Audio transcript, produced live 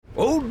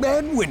Old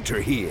Man Winter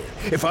here.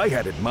 If I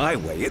had it my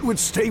way, it would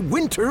stay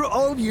winter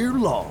all year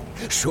long.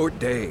 Short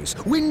days,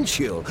 wind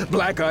chill,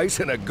 black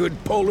ice, and a good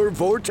polar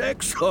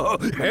vortex. Oh,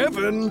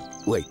 heaven.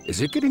 Wait,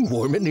 is it getting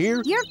warm in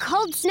here? Your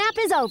cold snap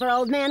is over,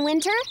 Old Man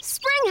Winter.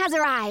 Spring has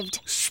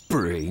arrived.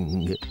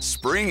 Spring.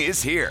 Spring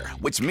is here,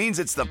 which means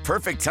it's the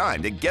perfect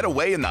time to get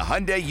away in the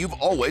Hyundai you've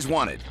always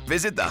wanted.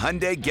 Visit the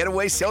Hyundai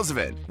Getaway Sales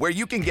Event, where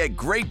you can get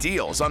great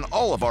deals on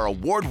all of our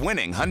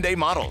award-winning Hyundai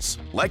models,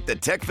 like the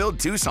tech-filled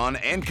Tucson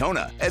and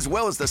Kona, as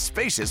well as the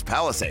spacious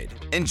Palisade.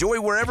 Enjoy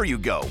wherever you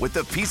go with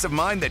the peace of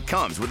mind that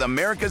comes with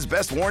America's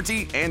best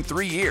warranty and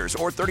 3 years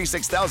or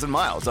 36,000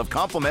 miles of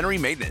complimentary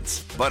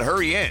maintenance. But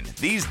hurry in,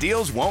 these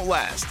deals won't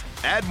last.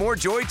 Add more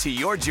joy to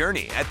your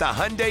journey at the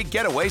Hyundai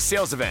Getaway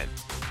Sales Event.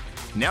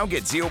 Now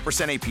get 0%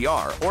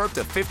 APR or up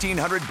to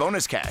 $1,500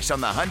 bonus cash on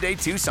the Hyundai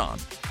Tucson.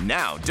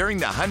 Now, during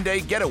the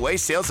Hyundai Getaway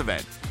Sales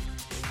Event.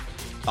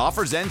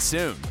 Offers end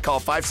soon. Call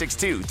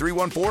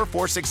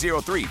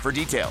 562-314-4603 for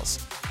details.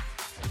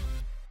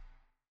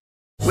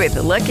 With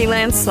the Lucky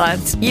Land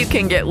Slots, you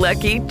can get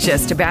lucky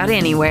just about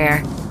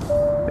anywhere.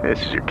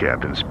 This is your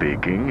captain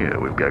speaking.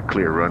 We've got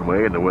clear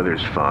runway and the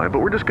weather's fine, but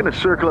we're just going to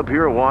circle up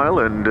here a while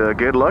and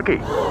get lucky.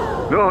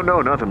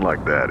 No, nothing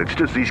like that. It's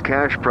just these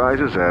cash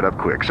prizes add up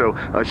quick. So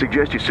I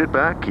suggest you sit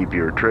back, keep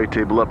your tray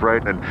table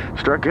upright, and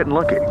start getting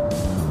lucky.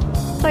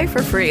 Play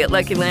for free at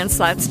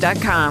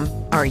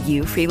LuckyLandSlots.com. Are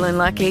you feeling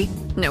lucky?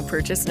 No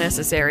purchase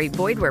necessary.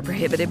 Void where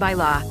prohibited by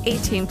law.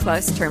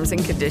 18+ terms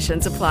and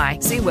conditions apply.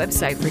 See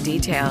website for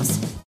details.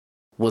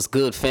 What's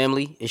good,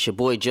 family? It's your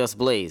boy Just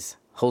Blaze,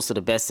 host of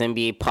the best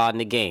NBA pod in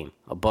the game,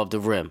 Above the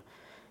Rim.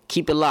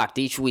 Keep it locked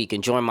each week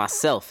and join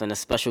myself and a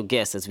special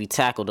guest as we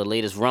tackle the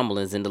latest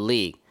rumblings in the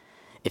league.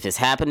 If it's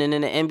happening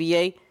in the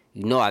NBA,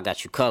 you know I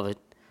got you covered.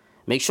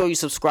 Make sure you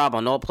subscribe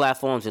on all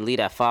platforms and leave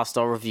that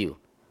 5-star review.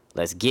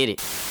 Let's get it.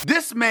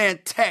 This man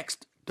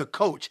texted the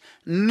coach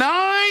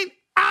 9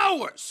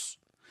 hours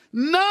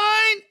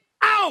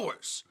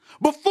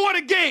before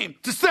the game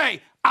to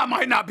say, I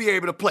might not be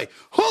able to play.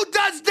 Who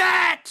does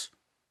that?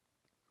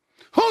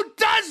 Who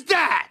does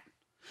that?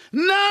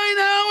 9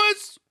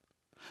 hours?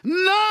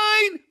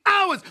 9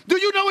 hours. Do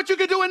you know what you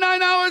can do in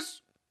 9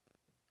 hours?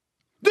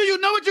 Do you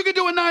know what you can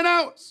do in 9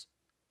 hours?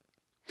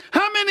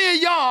 How many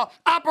of y'all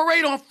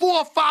operate on 4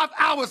 or 5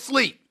 hours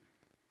sleep?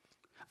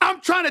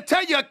 I'm trying to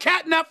tell you, a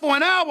cat nap for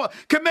an hour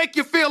can make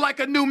you feel like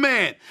a new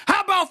man.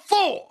 How about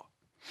 4?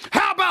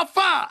 How about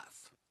 5?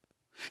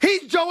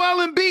 He's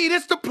Joel Embiid.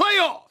 It's the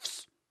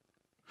playoffs.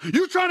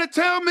 You trying to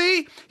tell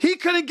me he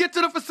couldn't get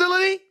to the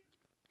facility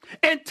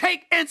and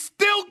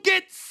still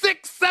get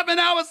 6-7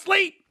 hours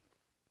sleep?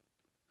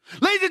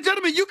 Ladies and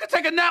gentlemen, you can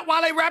take a nap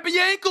while they wrapping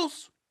your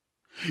ankles.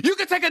 You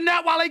can take a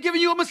nap while they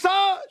giving you a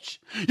massage.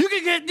 You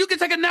can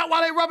take a nap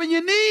while they rubbing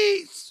your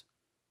knees.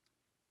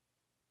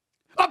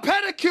 A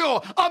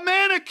pedicure, a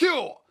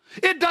manicure.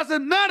 It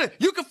doesn't matter.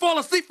 You can fall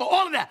asleep for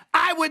all of that.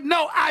 I would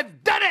know.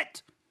 I've done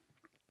it.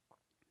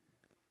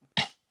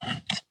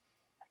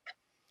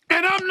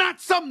 And I'm not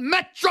some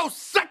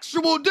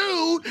metrosexual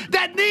dude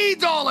that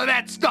needs all of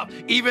that stuff,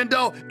 even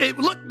though it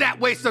looked that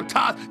way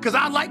sometimes, because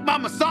I like my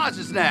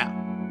massages now.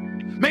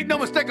 Make no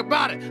mistake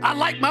about it. I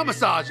like my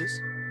massages.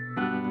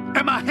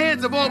 And my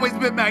hands have always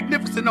been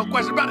magnificent, no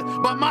question about it.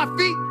 But my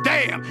feet,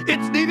 damn,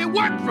 it's needed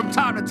work from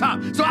time to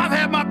time. So I've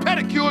had my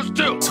pedicures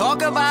too.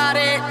 Talk about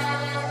it.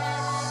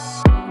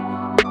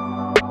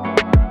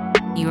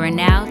 You are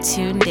now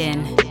tuned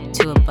in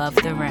to Above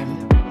the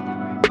Rim.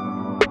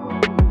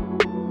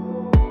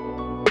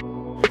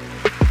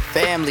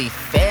 Family.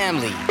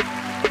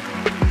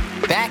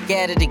 Back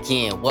at it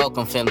again.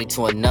 Welcome, family,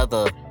 to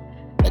another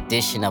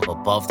edition of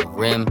Above the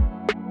Rim,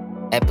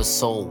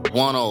 episode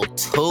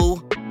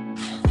 102.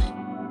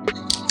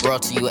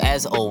 Brought to you,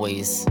 as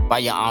always, by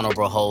your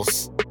honorable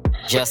host,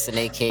 Justin,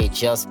 a.k.a.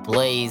 Just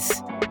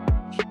Blaze.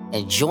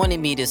 And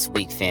joining me this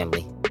week,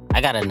 family,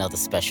 I got another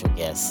special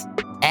guest.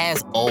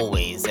 As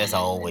always, as I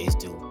always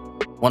do.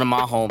 One of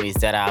my homies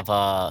that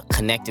I've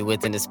connected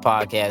with in this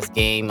podcast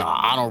game,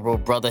 honorable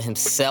brother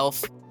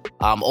himself,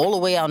 all the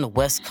way out on the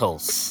West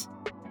Coast.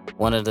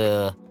 One of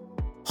the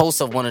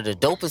hosts of one of the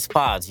dopest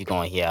pods you're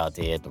going to hear out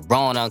there, the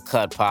Raw and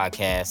Uncut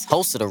podcast,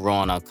 host of the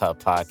Raw and Uncut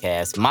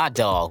podcast, my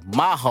dog,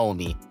 my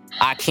homie,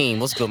 Akeem.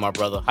 What's good, my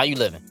brother? How you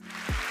living?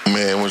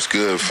 Man, what's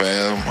good,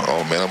 fam?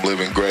 Oh, man, I'm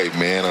living great,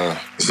 man.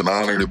 It's an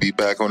honor to be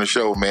back on the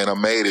show, man. I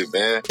made it,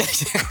 man.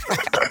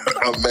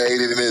 I made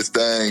it in this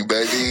thing,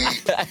 baby.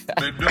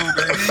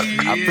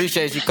 I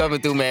appreciate you coming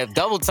through, man.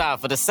 Double time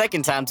for the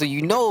second time, too.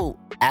 You know,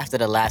 after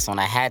the last one,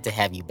 I had to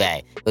have you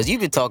back. Because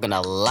you've been talking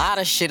a lot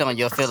of shit on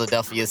your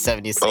Philadelphia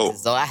 76ers,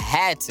 so I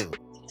had to.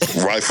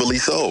 Rightfully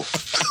so.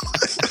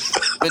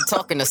 Been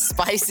talking the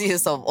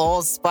spiciest of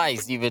all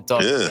spice you've been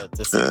talking about.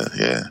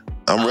 Yeah.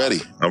 I'm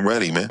ready,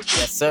 man.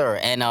 Yes, sir.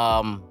 And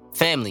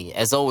family,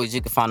 as always,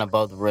 you can find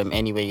Above the Rim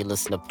anywhere you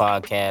listen to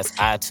podcasts,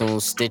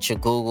 iTunes, Stitcher,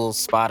 Google,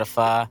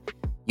 Spotify,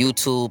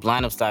 YouTube,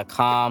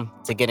 lineups.com.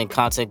 To get in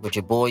contact with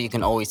your boy, you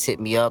can always hit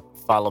me up.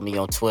 Follow me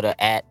on Twitter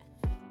at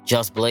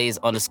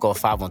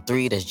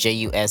JustBlaze_513. That's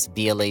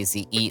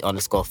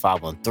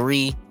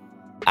JUSBLAZE_513.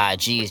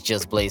 IG is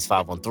just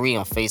Blaze513.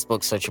 On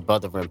Facebook, search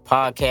Above the Rim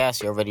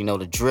Podcast. You already know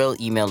the drill.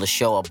 Email the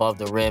show above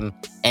the rim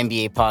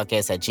NBA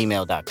podcast at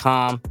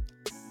gmail.com.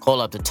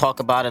 Call up to talk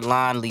about it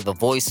line. Leave a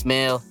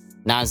voicemail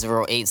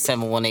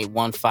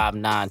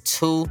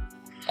 908-718-1592.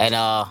 And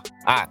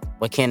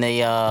where can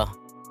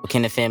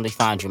the family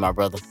find you, my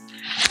brother?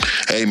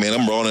 Hey, man,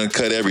 I'm Raw and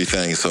Uncut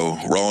everything. So,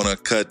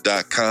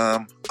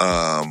 rawanduncut.com.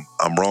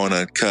 I'm Raw and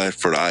Uncut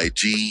for the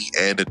IG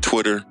and the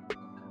Twitter.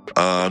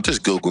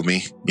 Just Google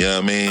me. You know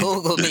what I mean?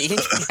 Google me.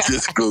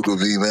 Just Google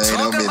me, man.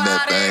 I'm in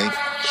that thing.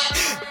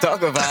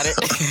 Talk about it.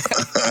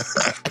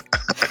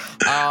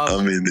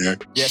 I'm in there.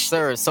 Yes,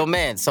 sir. So,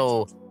 man,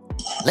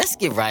 let's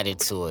get right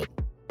into it.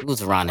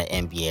 Who's around the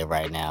NBA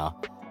right now?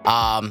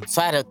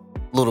 So I had a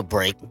little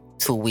break.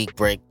 2-week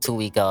break,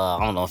 I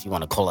don't know if you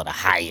want to call it a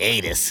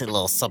hiatus, a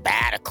little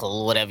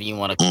sabbatical, whatever you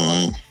want to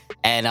call it.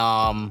 And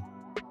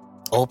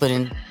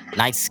opening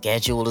night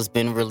schedule has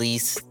been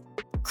released.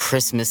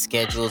 Christmas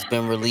schedule has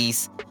been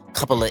released. A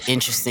couple of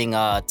interesting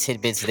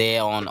tidbits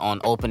there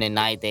on opening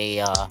night. The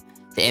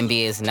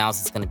NBA has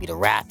announced it's going to be the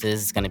Raptors,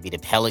 it's going to be the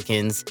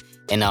Pelicans,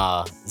 and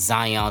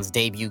Zion's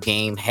debut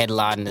game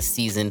headlining the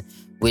season,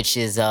 which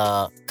is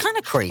kind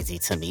of crazy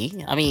to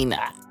me. I mean,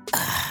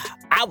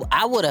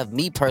 I would have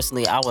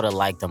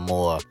liked a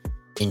more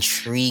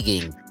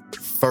intriguing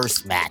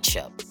first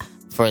matchup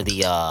for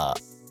the,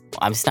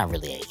 it's not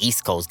really an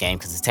East Coast game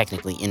because it's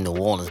technically in New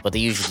Orleans, but they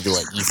usually do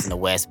it East and the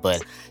West.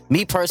 But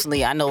me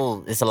personally, I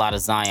know it's a lot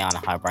of Zion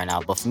hype right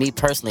now, but for me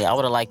personally, I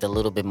would have liked a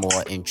little bit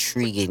more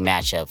intriguing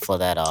matchup for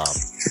that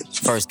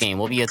first game.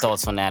 What were your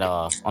thoughts on that,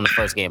 on the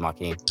first game,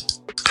 Hakeem?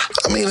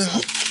 I mean,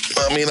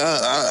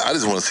 I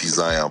just want to see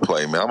Zion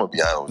play, man. I'm gonna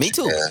be honest with you. Me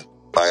too. Man.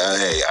 Like,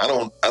 I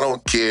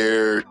don't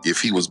care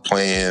if he was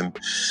playing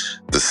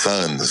the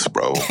Suns,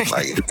 bro.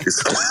 Like,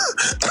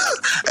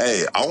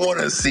 hey, I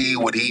want to see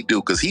what he do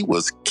because he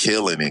was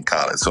killing in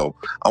college. So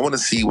I want to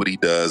see what he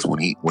does when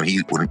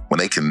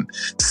they can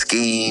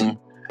scheme,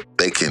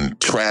 they can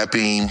trap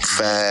him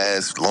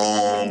fast,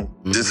 long,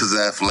 just as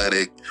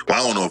athletic. Well,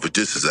 I don't know if it's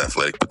just as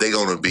athletic, but they're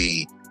gonna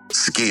be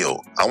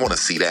skilled. I want to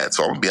see that.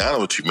 So I'm gonna be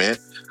honest with you, man.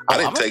 I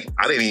didn't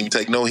even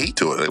take no heat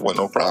to it. It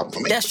wasn't no problem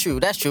for me. That's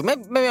true.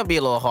 Maybe I'll be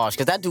a little harsh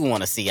because I do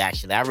want to see,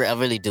 actually. I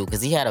really do,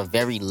 because he had a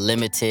very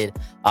limited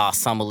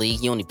summer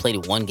league. He only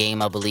played one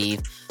game, I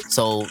believe.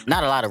 So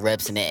not a lot of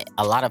reps in it.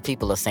 A lot of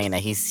people are saying that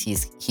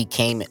he's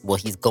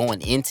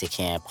going into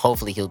camp.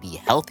 Hopefully he'll be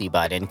healthy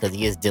by then because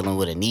he is dealing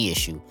with a knee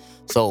issue.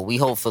 So we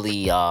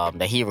hopefully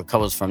that he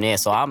recovers from there.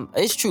 So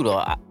it's true,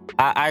 though.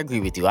 I agree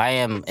with you. I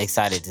am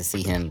excited to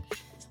see him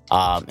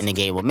in the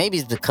game. Well, maybe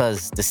it's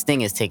because the sting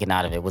is taken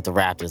out of it with the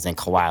Raptors and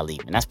Kawhi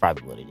leaving. That's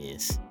probably what it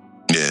is.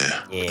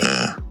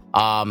 Yeah.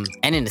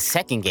 And in the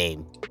second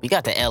game, we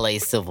got the LA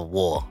Civil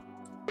War.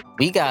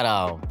 We got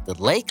the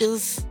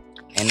Lakers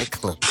and the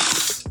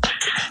Clippers.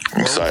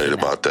 I'm excited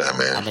about that,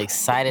 man. I'm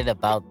excited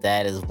about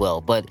that as well.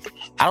 But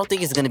I don't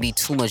think it's going to be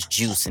too much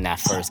juice in that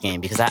first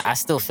game because I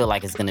still feel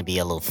like it's going to be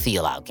a little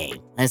feel-out game.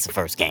 And it's the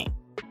first game.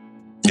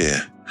 Yeah.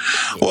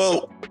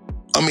 Well,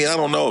 I mean, I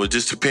don't know. It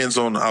just depends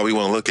on how we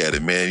want to look at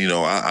it, man. You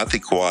know, I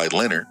think Kawhi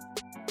Leonard,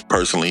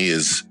 personally,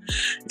 is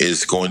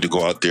going to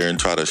go out there and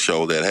try to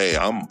show that, hey,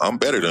 I'm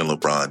better than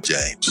LeBron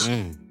James.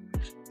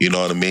 You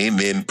know what I mean?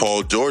 Then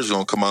Paul George is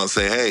going to come out and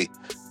say, hey,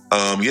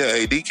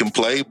 AD can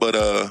play, but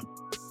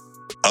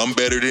I'm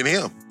better than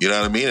him. You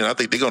know what I mean? And I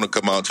think they're going to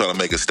come out and try to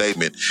make a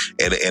statement.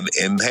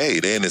 And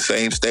hey, they're in the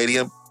same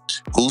stadium.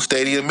 Whose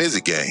stadium is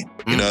it game?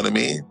 You know what I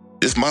mean?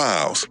 It's my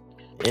house.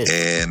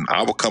 And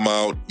I will come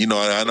out, you know,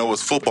 I know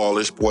it's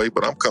footballish, boy,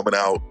 but I'm coming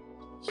out,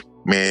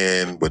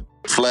 man, with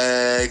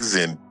flags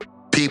and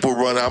people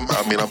running. I'm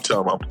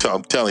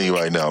telling you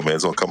right now, man,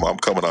 it's gonna come. I'm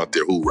coming out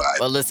there hoorah.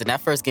 Well, listen,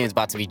 that first game is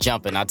about to be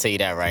jumping. I'll tell you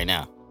that right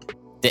now.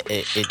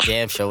 It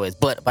damn sure is.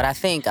 But I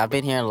think I've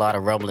been hearing a lot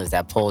of rumblings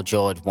that Paul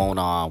George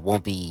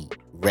won't be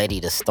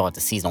ready to start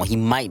the season. Or he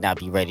might not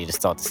be ready to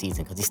start the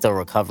season because he's still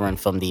recovering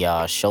from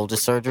the shoulder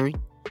surgery.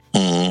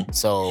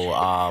 So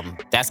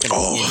that's going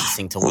to be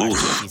interesting to watch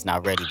if he's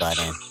not ready by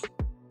then.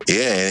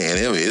 Yeah, and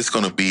it's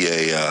going to be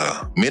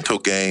a mental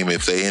game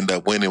if they end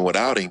up winning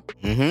without him.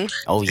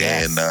 Oh,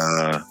 yes.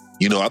 And,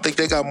 you know, I think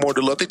they got more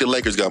to lose. I think the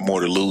Lakers got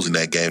more to lose in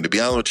that game. To be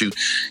honest with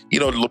you,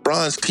 know,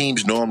 LeBron's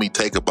teams normally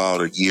take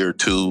about a year or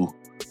two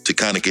to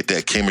kind of get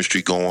that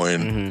chemistry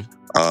going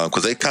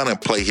because they kind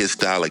of play his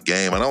style of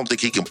game. I don't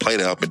think he can play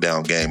the up and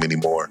down game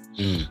anymore.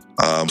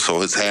 So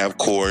his half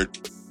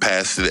court,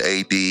 pass to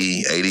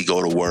the AD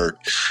go to work.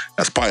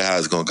 That's probably how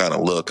it's going to kind of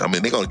look. I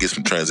mean, they're going to get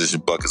some transition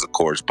buckets, of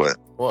course, but...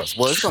 Well, it's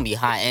going to be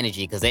high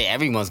energy because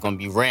everyone's going to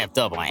be ramped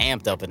up or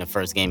amped up in the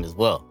first game as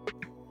well.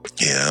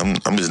 Yeah,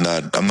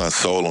 I'm not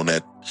sold on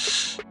that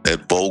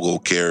Vogel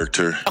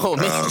character. Oh,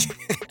 man.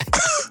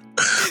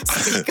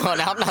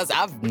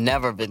 I've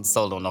never been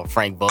sold on no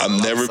Frank Vogel.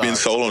 I've never been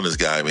sold on this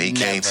guy, man. He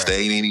can't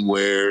stay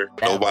anywhere.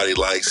 Nobody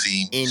likes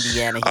him.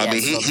 Indiana.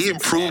 He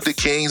improved the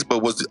Kings,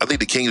 but I think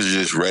the Kings are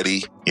just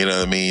ready. You know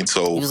what I mean?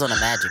 So he was on the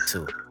Magic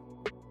too.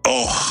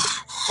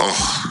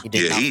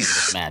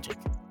 He's Magic.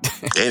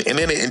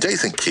 and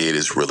Jason Kidd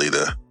is really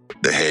the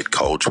the head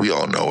coach. We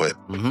all know it.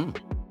 Mm-hmm.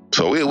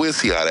 So we'll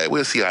see how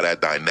that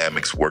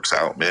dynamics works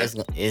out, man.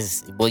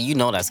 Well, you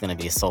know that's going to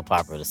be a soap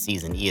opera this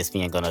season.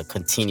 ESPN going to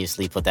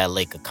continuously put that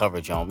Laker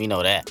coverage on. We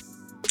know that.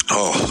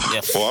 Oh, Yeah.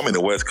 well, I'm in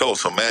the West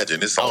Coast. So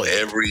imagine it's on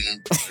every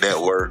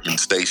network and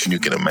station you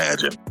can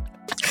imagine.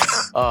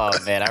 Oh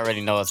man, I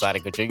already know it's out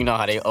of control. You know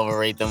how they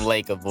overrate them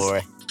Laker,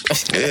 boy.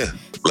 Yeah,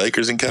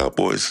 Lakers and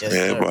Cowboys. Yes, yeah,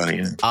 sir.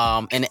 everybody.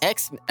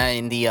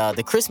 And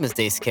the Christmas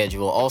Day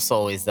schedule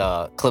also is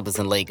Clippers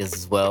and Lakers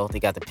as well. They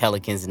got the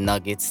Pelicans and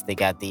Nuggets. They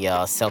got the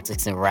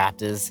Celtics and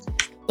Raptors.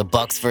 The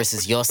Bucks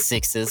versus your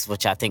Sixers,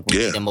 which I think will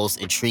be the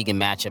most intriguing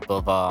matchup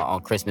of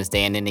on Christmas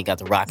Day. And then they got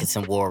the Rockets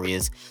and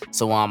Warriors.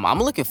 So I'm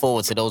looking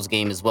forward to those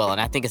games as well. And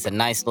I think it's a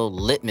nice little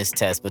litmus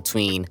test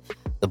between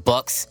the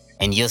Bucks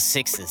and your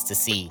Sixers to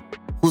see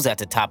who's at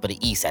the top of the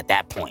East at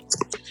that point.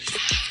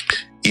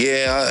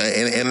 Yeah,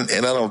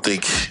 and I don't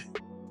think.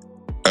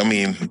 I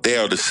mean, they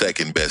are the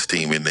second best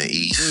team in the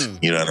East.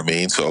 You know what I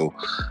mean? So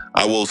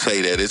I will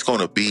say that it's going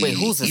to be. Wait,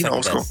 who's the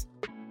second best?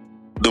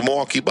 The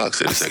Milwaukee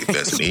Bucks are the second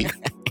best in the East.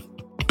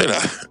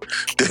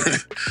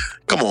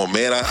 Come on,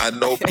 man. I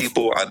know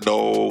people. I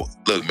know.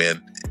 Look,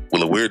 man.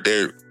 Well, we're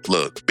there.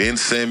 Look, Ben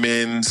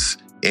Simmons,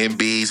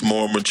 Embiid's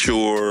more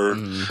mature.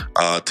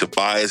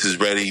 Tobias is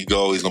ready to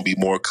go. He's going to be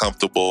more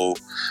comfortable.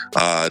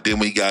 Then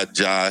we got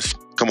Josh.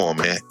 Come on,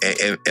 man.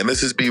 And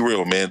let's just be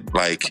real, man.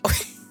 Like,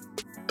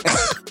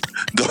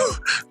 the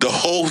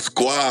whole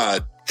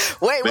squad.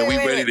 Wait,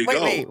 ready to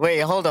go. Wait,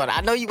 hold on.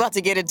 I know you about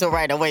to get into it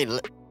right now. Wait,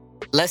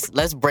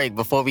 let's break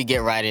before we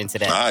get right into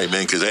that. All right,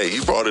 man, because, hey,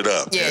 you brought it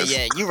up.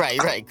 Yeah, you're right.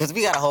 Because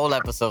we got a whole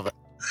episode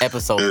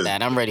for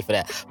that. I'm ready for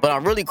that.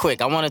 But really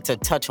quick, I wanted to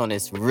touch on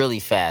this really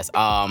fast.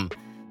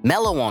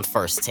 Melo on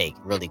First Take,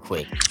 really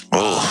quick.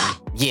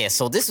 Yeah,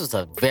 so this was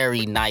a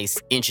very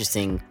nice,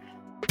 interesting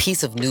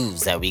piece of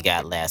news that we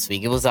got last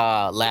week. It was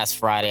last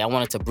Friday. I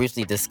wanted to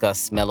briefly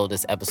discuss Melo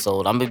this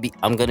episode.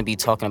 I'm gonna be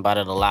talking about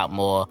it a lot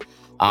more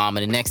in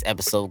the next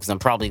episode because I'm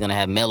probably gonna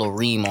have Melo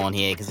Reem on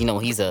here because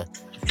he's a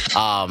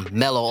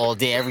Melo all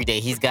day, every day.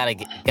 He's gotta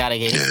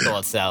get his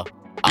thoughts out.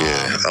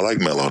 I like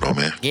Melo though,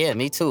 man. Yeah,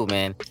 me too,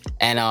 man.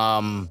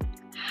 And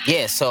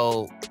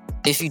so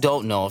if you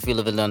don't know, if you're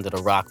living under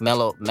the rock,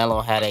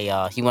 Melo had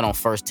he went on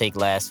First Take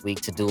last week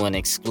to do an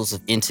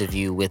exclusive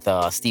interview with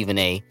Stephen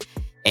A.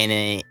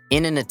 And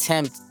in an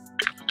attempt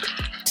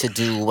to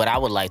do what I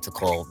would like to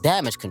call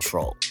damage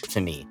control to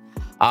me.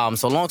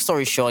 So long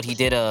story short, he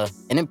did an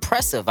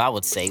impressive, I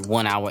would say,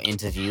 1-hour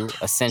interview,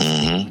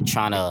 essentially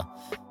trying to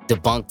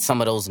debunk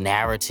some of those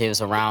narratives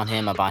around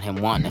him about him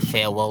wanting a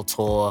farewell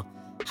tour,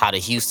 how the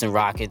Houston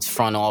Rockets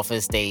front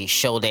office, they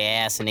showed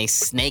their ass and they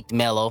snaked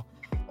Melo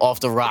off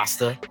the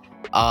roster.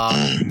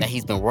 That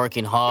he's been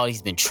working hard,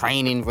 he's been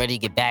training, ready to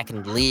get back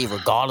in the league,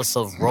 regardless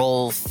of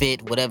role,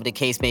 fit, whatever the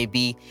case may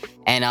be.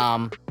 And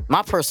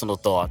my personal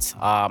thoughts,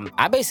 I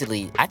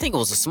think it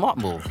was a smart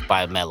move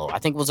by Melo. I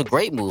think it was a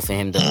great move for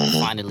him to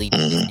finally do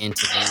this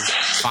interview,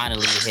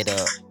 finally hit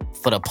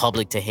for the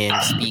public to him,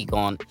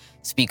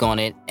 speak on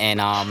it. And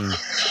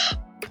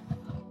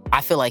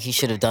I feel like he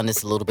should have done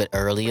this a little bit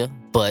earlier,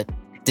 but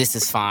this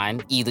is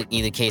fine.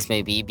 Either case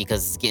may be,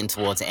 because it's getting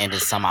towards the end of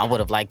the summer. I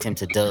would have liked him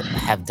to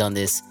have done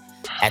this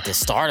at the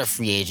start of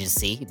free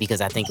agency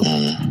because I think it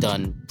would have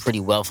done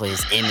pretty well for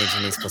his image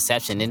and his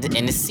perception. And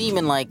it's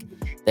seeming like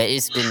that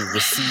it's been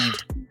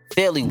received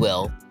fairly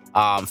well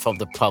from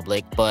the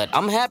public. But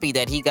I'm happy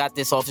that he got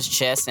this off his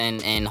chest,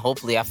 and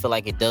hopefully I feel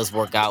like it does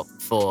work out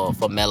for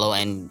Melo.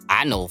 And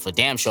I know for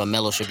damn sure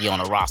Melo should be on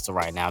the roster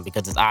right now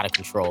because it's out of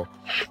control.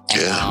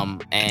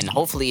 And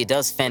hopefully it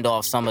does fend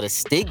off some of the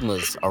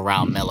stigmas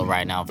around Melo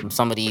right now from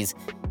some of these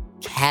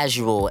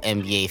casual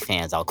NBA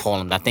fans, I'll call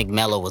them. I think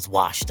Melo was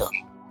washed up.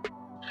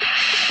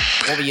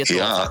 What were your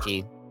thoughts,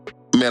 Akeem?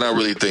 Man, I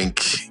really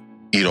think,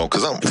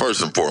 because I'm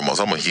first and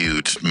foremost, I'm a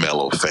huge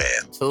Melo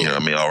fan. Too. You know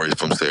what I mean? Already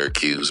from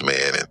Syracuse,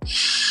 man. And,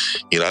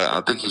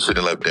 I think he should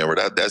have left Denver.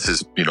 That's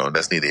just,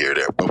 that's neither here nor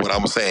there. But what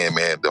I'm saying,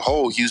 man, the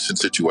whole Houston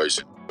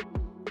situation,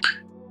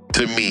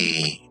 to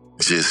me,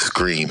 just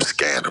screams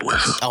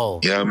scandalous. Oh.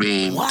 You know what I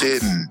mean? What?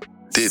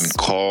 Didn't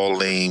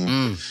call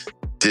him.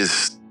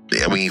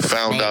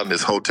 Found out in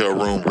this hotel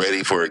room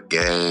ready for a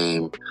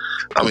game.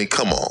 I mean,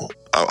 come on.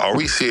 Are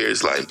we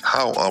serious? Like,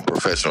 how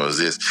unprofessional is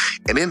this?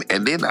 And then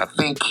I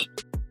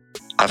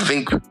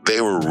think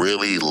they were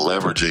really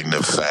leveraging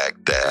the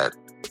fact that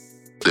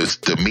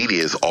the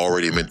media has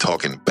already been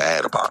talking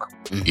bad about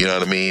him. You know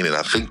what I mean? And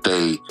I think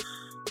they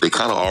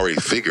kind of already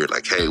figured,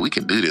 like, hey, we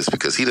can do this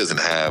because he doesn't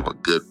have a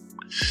good,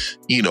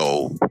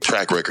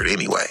 track record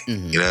anyway.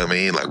 You know what I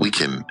mean? Like, we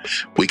can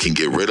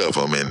get rid of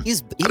him. And he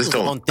was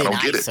on thin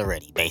ice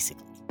already,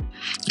 basically.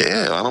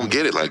 Yeah, I don't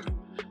get it. Like,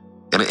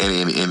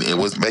 and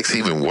what makes it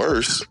even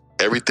worse,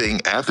 everything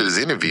after this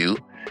interview,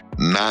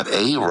 not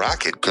a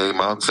Rocket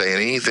came out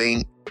saying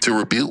anything to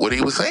rebuke what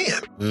he was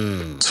saying.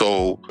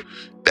 So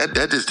that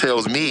just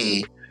tells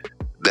me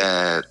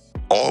that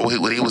all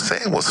what he was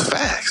saying was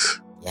facts.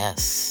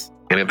 Yes.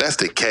 And if that's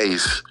the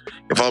case,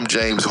 if I'm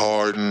James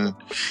Harden,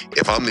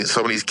 if I'm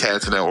some of these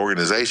cats in that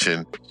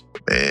organization,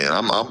 man,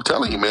 I'm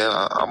telling you, man,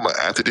 I'm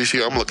after this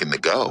year, I'm looking to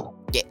go.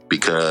 Yeah.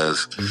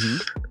 Because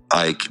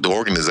like the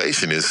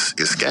organization is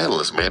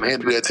scandalous, man. They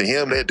do that to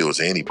him, they do it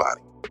to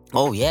anybody.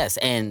 Oh, yes.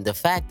 And the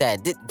fact that,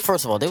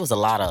 first of all, there was a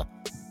lot of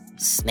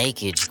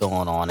snakeage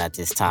going on at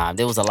this time.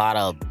 There was a lot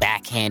of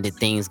backhanded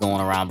things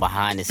going around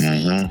behind the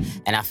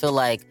scenes. And I feel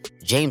like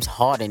James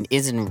Harden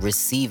isn't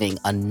receiving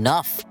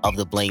enough of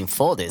the blame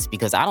for this,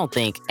 because I don't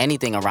think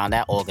anything around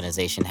that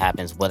organization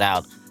happens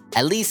without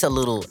at least a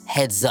little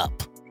heads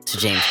up to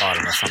James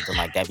Harden or something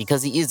like that,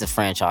 because he is a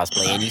franchise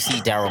player. And you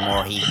see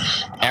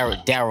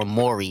Daryl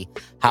Morey,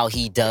 how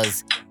he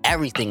does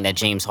everything that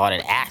James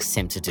Harden asked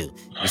him to do.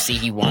 You see,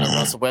 he wanted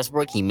Russell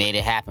Westbrook. He made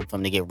it happen for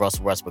him to get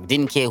Russell Westbrook.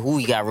 Didn't care who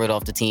he got rid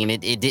of the team.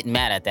 It didn't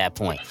matter at that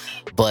point.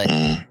 But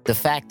the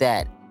fact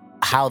that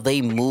how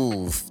they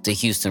move the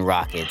Houston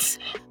Rockets,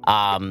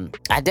 I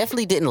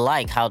definitely didn't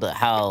like how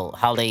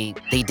they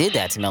did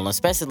that to Melo,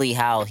 especially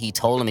how he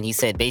told him, and he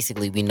said,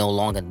 basically, we no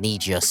longer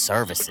need your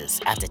services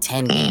after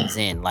 10 games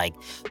in. Like,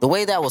 the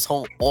way that was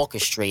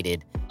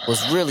orchestrated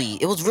was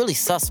really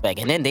suspect.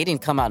 And then they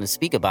didn't come out and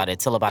speak about it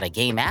till about a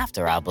game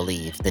after, I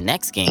believe, the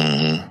next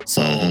game.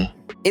 So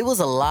it was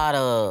a lot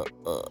of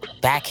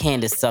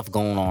backhanded stuff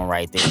going on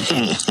right there.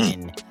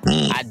 And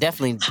I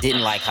definitely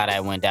didn't like how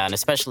that went down,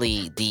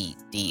 especially the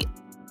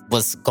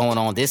what's going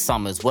on this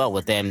summer as well,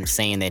 with them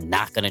saying they're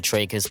not going to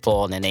trade Chris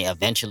Paul, and then they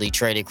eventually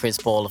traded Chris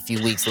Paul a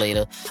few weeks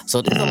later.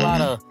 So there's a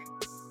lot of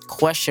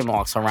question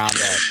marks around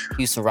that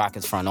Houston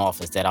Rockets front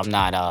office that I'm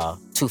not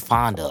too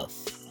fond of.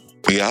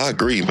 Yeah, I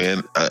agree,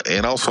 man.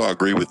 And also I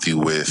agree with you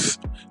with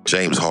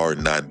James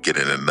Harden not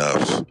getting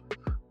enough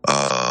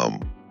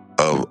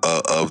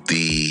of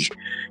the...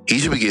 He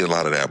should be getting a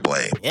lot of that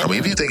blame. Yeah. I mean,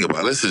 if you think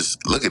about it, let's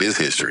just look at his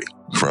history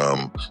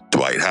from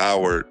Dwight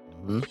Howard.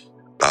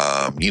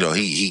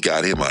 He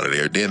got him out of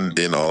there.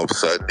 Then all of a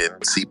sudden, then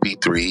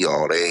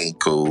CP3, they ain't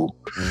cool.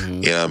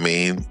 You know what I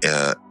mean?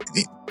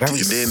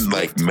 Then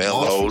like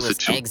Melo's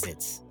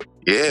exits.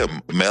 Yeah,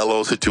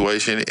 Melo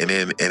situation, and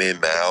then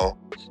now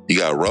you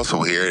got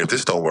Russell here. If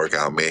this don't work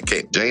out, man,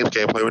 James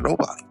can't play with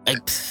nobody.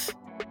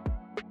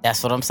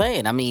 That's what I'm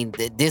saying. I mean,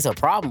 there's a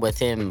problem with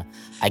him,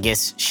 I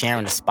guess,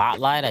 sharing the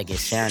spotlight, I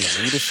guess, sharing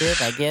the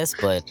leadership, I guess,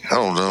 but... I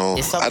don't know.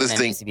 I just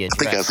think it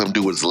has something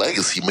to do with his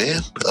legacy,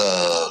 man.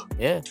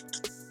 Yeah.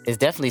 It's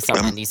definitely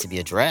something that needs to be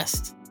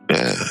addressed.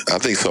 Yeah, I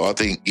think so. I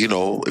think,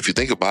 if you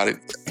think about it,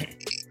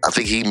 I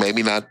think he's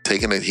not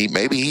taking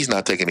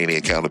any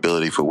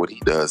accountability for what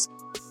he does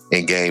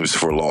in games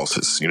for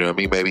losses. You know what I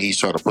mean? Maybe he's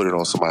trying to put it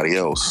on somebody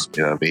else.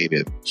 You know what I mean?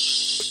 And,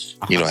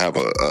 have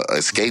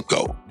a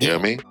scapegoat. You know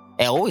what I mean?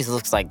 It always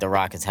looks like the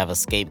Rockets have a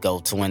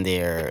scapegoat to when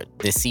their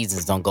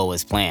seasons don't go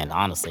as planned,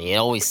 honestly. It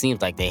always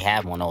seems like they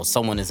have one, or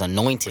someone is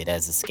anointed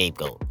as a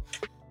scapegoat.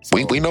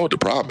 So, we know what the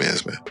problem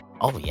is, man.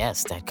 Oh,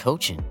 yes, that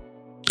coaching.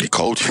 The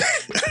coaching.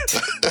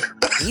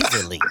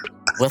 Easily.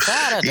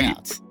 Without a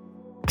doubt.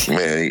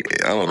 Man,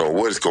 I don't know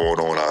what's going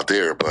on out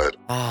there, but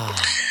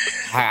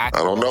I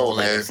don't know,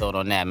 man. Episode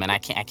on that, man. I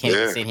can't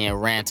even sit here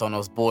and rant on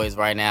those boys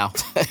right now.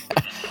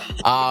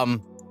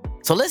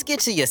 So let's get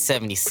to your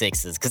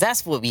 76ers, because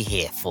that's what we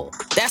here for.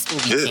 That's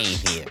what we came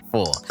here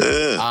for.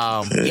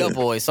 Yo,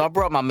 boys, so I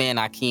brought my man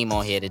Akeem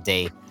on here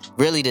today,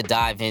 really to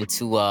dive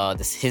into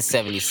his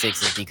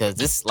 76ers, because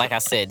this, like I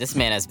said, this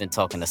man has been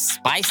talking the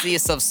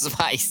spiciest of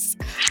spice.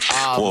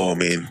 Well, I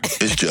mean,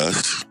 it's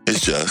just.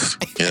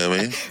 You know what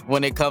I mean?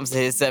 When it comes to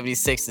his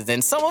 76ers.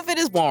 And some of it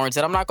is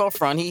warranted. I'm not going to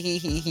front.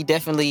 He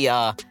definitely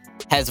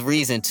has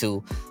reason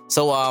to.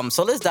 So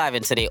let's dive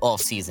into their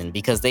offseason,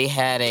 because they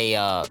had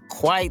a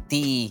quite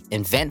the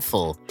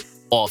eventful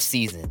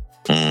offseason.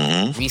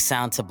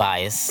 Re-signed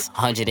Tobias,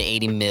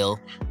 $180 million.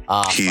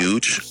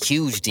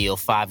 Huge deal,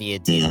 5-year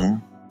deal.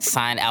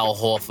 Signed Al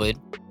Horford,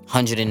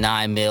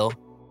 $109 million.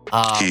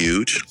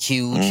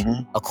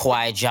 Huge.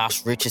 Acquired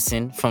Josh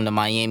Richardson from the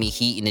Miami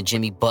Heat in the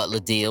Jimmy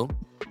Butler deal.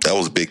 That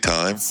was big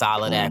time.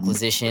 Solid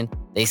acquisition.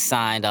 They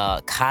signed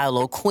Kyle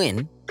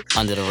O'Quinn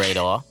under the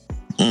radar.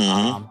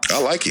 I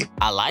like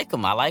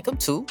him. I like him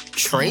too.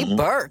 Trey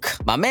Burke,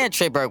 my man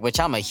Trey Burke, which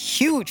I'm a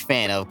huge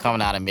fan of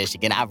coming out of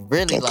Michigan. I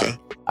really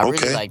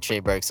like Trey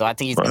Burke, so I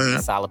think he's gonna be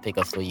a solid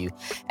pickup for you.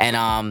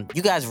 And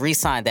you guys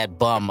re-signed that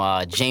bum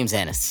James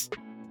Ennis.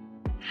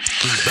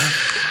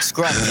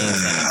 Scrub James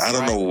Ennis. I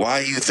don't know why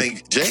you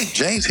think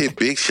James hit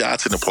big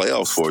shots in the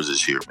playoffs for us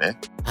this year, man.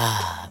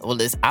 Well,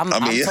 I'm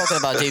talking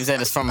about James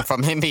Ennis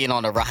from him being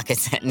on the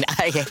Rockets. And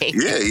I hate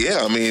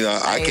I mean,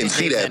 I can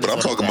see that, but I'm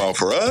talking about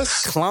for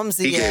us.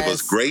 Clumsy. He gave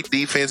us great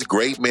defense,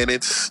 great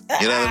minutes.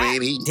 You know what I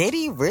mean? Did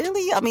he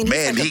really? I mean,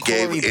 man, he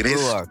gave it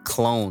Brewer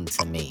clone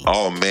to me.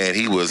 Oh man,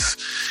 he was.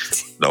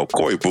 No,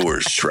 Corey Brewer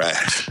is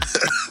trash.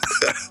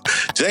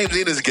 James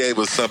Ennis gave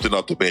us something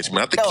off the bench,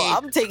 man.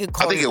 I'm taking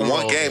Corey I think in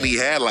one game he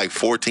had like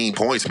 14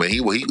 points, man.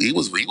 He was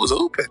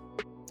hooping.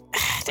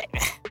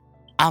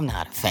 I'm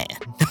not a fan.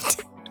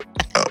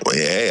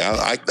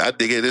 I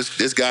dig it.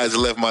 This guy's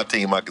left my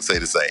team. I can say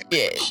the same.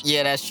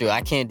 Yeah, that's true.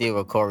 I can't deal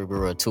with Corey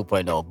Brewer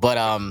 2.0. But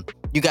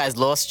You guys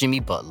lost Jimmy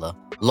Butler,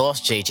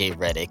 lost J.J.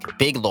 Redick.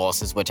 Big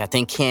losses, which I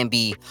think can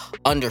be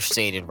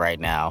understated right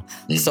now.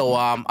 So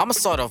I'm going to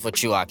start off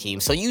with you, Hakeem.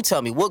 So you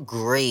tell me, what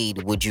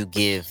grade would you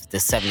give the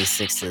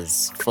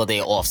 76ers for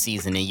their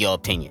offseason, in your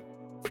opinion?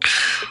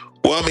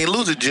 Well, I mean,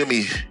 losing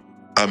Jimmy,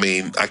 I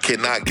mean, I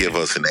cannot give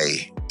us an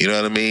A. You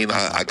know what I mean?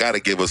 I got to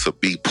give us a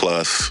B+.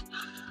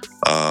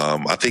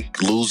 I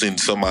think losing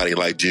somebody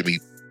like Jimmy,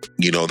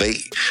 you know,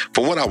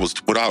 from what I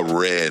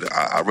read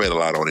a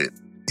lot on it,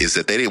 is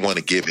that they didn't want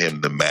to give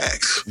him the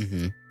max.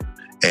 Mm-hmm.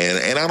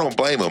 And I don't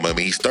blame him. I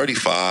mean, he's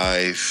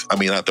 35. I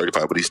mean, not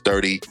 35, but he's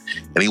 30,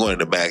 and he wanted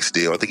the max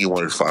deal. I think he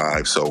wanted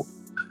 5. So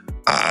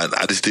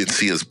I just didn't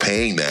see us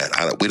paying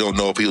that. We don't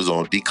know if he was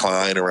on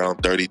decline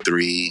around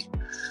 33.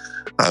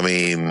 I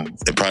mean,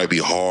 it'd probably be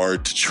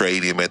hard to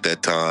trade him at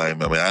that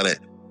time. I mean,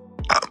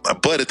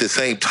 but at the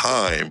same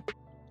time,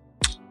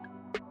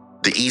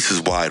 the East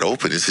is wide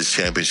open. It's his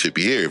championship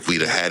year. If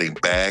we'd have had him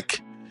back,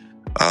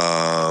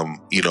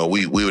 you know,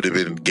 we would have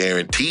been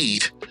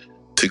guaranteed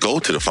to go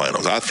to the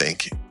finals, I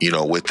think, you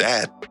know, with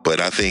that.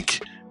 But I think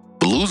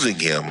losing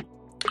him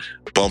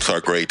bumps our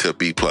grade to a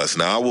B+.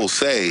 Now, I will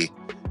say,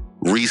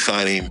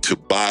 re-signing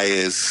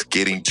Tobias,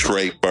 getting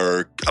Trey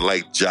Burke, I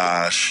like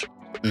Josh.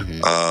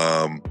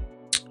 Mm-hmm.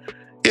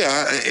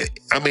 Yeah,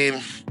 I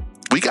mean,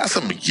 we got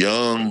some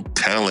young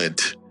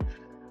talent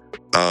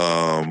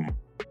around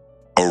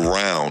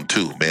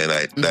too, man.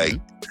 Like,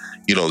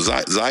 you know,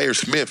 Zaire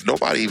Smith,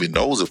 nobody even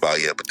knows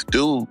about yet, but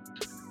the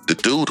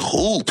dude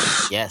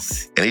hoops.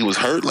 Yes. And he was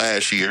hurt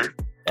last year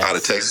out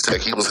of Texas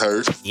Tech. He was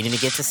hurt. You didn't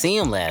get to see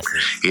him last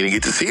year. He didn't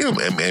get to see him.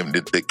 And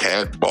the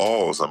cat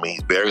balls. I mean,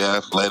 he's very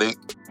athletic,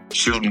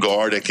 shooting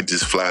guard that can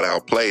just flat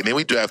out play. And then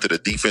we drafted a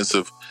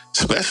defensive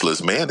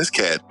specialist. Man, this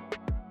cat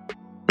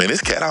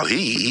out,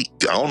 he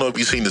I don't know if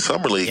you've seen the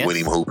Summer League with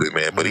him hooping,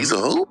 man, but he's a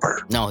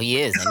hooper. No,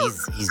 he is. And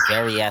he's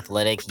very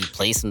athletic. He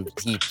plays some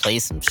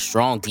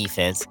strong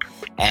defense.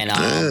 And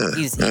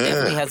he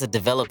definitely has a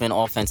developing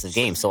offensive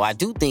game. So I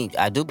do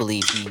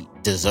believe he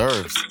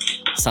deserves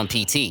some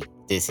PT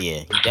this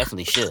year. He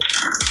definitely should.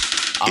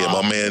 Yeah,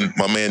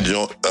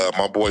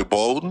 my boy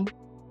Bolden.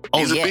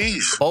 He's a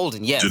beast.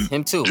 Bolden, yes,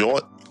 him too.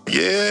 Bench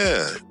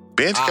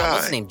guy.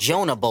 What's his name?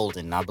 Jonah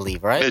Bolden, I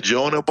believe, right? Yeah,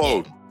 Jonah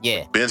Bolden.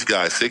 Yeah. Bench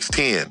guy,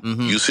 6'10".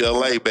 Mm-hmm.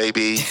 UCLA,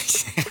 baby.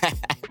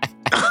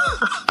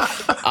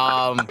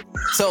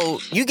 So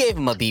you gave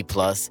him a B+.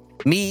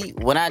 Me,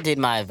 when I did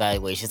my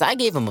evaluations, I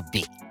gave him a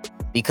B.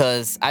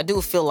 Because I do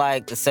feel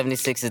like the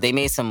 76ers, they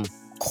made some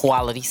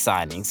quality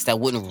signings that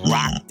wouldn't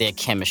rock their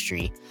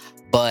chemistry.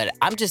 But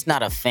I'm just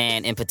not a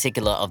fan, in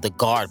particular, of the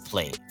guard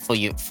play for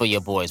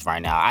your boys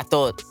right now. I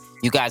thought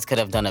you guys could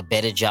have done a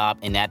better job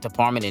in that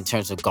department in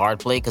terms of guard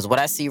play. Because what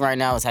I see right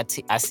now is I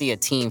see a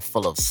team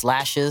full of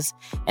slashers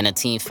and a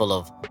team full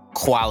of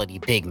quality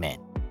big men.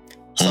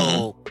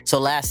 So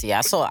last year,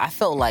 I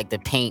felt like the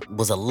paint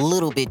was a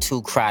little bit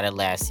too crowded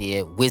last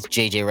year with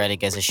J.J.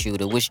 Redick as a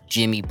shooter, with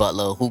Jimmy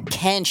Butler, who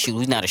can shoot.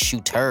 He's not a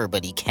shooter,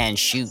 but he can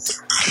shoot.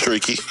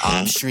 Streaky.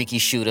 Streaky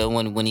shooter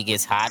when he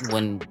gets hot,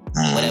 when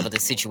whatever the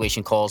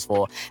situation calls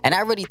for. And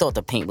I really thought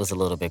the paint was a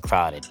little bit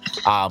crowded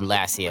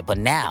last year. But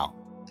now,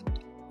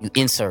 you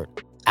insert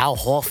Al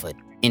Horford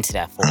into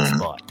that 4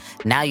 spot.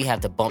 Now you have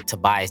to bump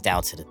Tobias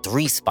down to the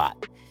 3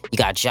 spot. You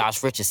got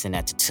Josh Richardson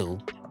at the 2.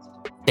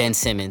 Ben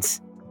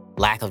Simmons,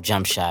 lack of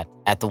jump shot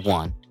at the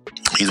 1.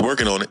 He's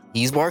working on it.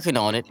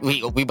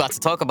 We about to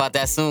talk about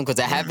that soon because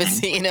I haven't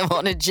seen him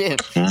in the gym.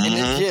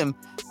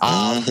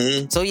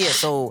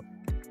 So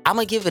I'm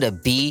going to give it a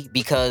B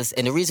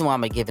and the reason why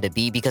I'm going to give it a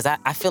B, because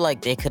I feel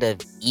like they could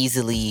have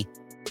easily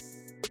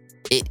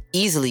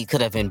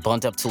could have been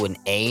bumped up to an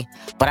A,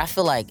 but I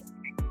feel like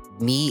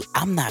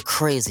I'm not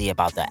crazy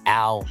about the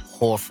Al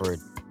Horford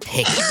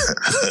pickup.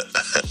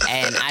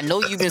 And I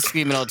know you've been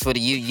screaming on Twitter.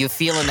 You're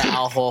feeling the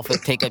Al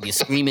Horford pickup. You're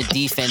screaming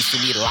defense to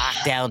me,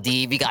 lockdown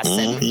D. We got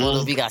 7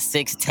 footers, we got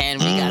 6'10", we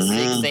got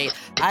 6'8".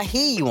 I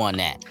hear you on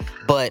that.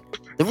 But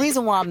the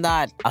reason why I'm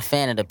not a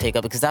fan of the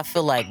pickup, because I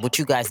feel like what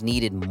you guys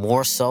needed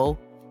more so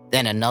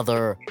than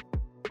another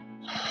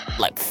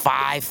like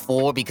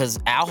 5'4", because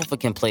Al Horford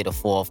can play the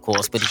 4, of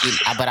course, but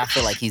I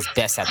feel like he's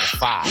best at the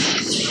 5.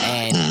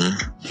 And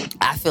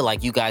I feel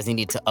like you guys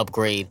needed to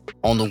upgrade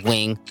on the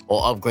wing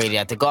or upgrade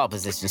at the guard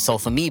position. So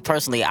for me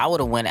personally, I would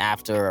have went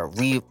after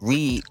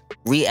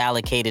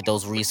reallocated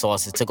those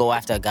resources to go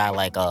after a guy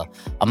like a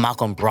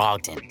Malcolm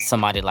Brogdon,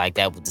 somebody like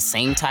that with the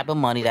same type of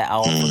money that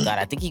Al Horford got.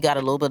 I think he got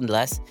a little bit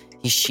less.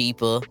 He's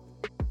cheaper,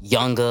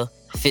 younger,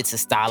 fits the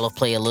style of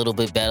play a little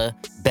bit better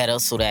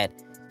so that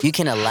you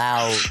can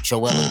allow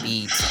Joel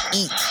Embiid to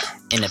eat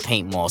in the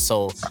paint more.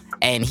 So,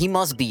 and he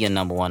must be your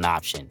number 1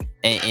 option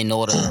in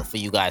order for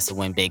you guys to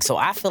win big. So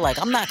I feel like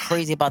I'm not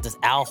crazy about this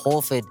Al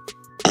Horford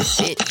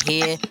fit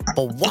here,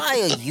 but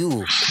why are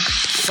you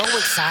so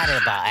excited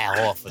about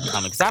Al Horford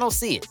coming? Because I don't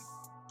see it.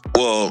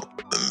 Well,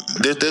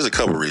 there's a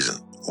couple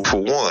reasons. For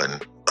one,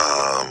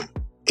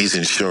 he's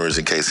insurance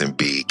in case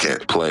Embiid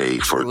can't play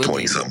for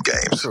 20-something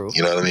games. True.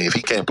 You know what I mean? If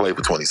he can't play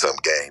for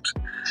 20-something games,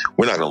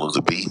 we're not going to lose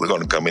a beat. We're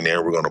going to come in there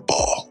and we're going to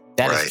ball.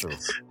 That is true.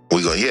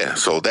 We go, yeah.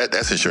 So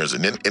that's insurance.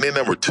 And then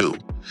number 2,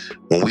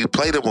 when we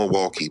play the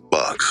Milwaukee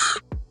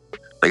Bucks,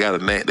 they got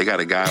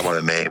a guy by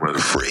the name of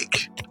the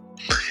Freak,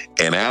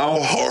 and Al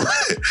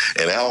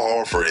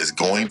Horford is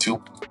going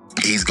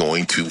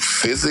to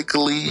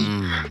physically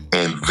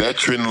and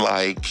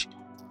veteran-like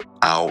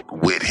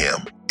outwit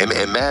him, and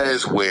that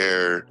is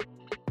where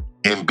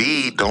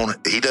Embiid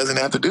doesn't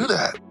have to do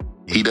that.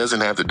 He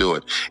doesn't have to do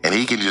it, and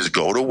he can just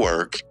go to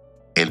work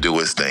and do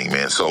his thing,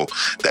 man. So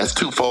that's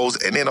 2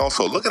 folds. And then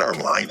also look at our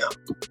lineup.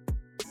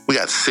 We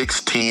got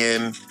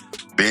 6'10"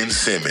 Ben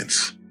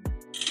Simmons.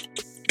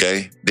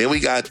 Okay. Then we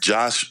got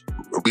Josh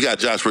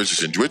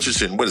Richardson.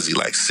 Richardson, what is he,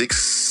 like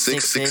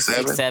 6'7"?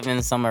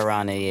 6'7", somewhere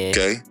around there, yeah.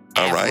 Okay.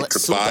 All right.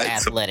 Super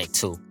athletic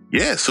too.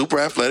 Yeah, super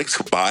athletic.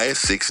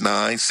 Tobias,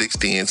 6'9",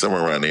 6'10",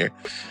 somewhere around there.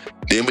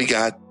 Then we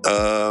got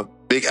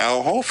Big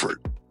Al Horford.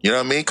 You know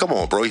what I mean? Come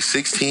on, bro. He's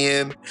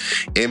 6'10".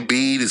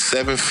 Embiid is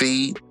 7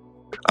 feet.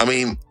 I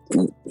mean,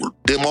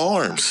 them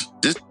arms.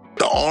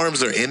 The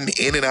arms are in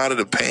and out of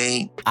the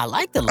paint. I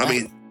like the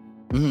length.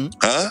 I mean,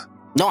 huh?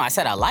 No, I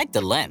said I like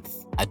the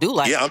length. I do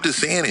like. Yeah, I'm just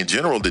saying in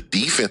general the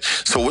defense.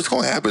 So what's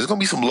going to happen? There's going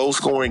to be some low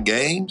scoring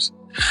games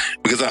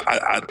because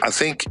I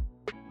think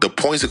the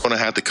points are going to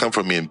have to come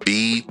from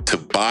Embiid.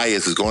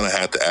 Tobias is going to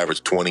have to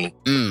average 20.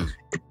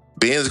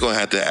 Ben's going to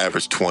have to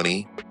average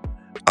 20.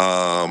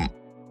 I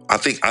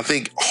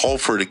think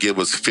Horford to give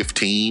us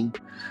 15,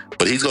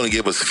 but he's going to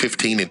give us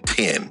 15 and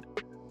 10.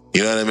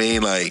 You know what I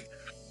mean? Like,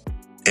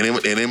 and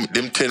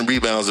them 10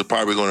 rebounds are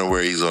probably going to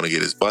where he's going to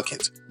get his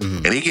buckets.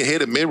 And he can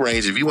hit a mid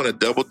range. If you want to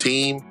double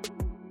team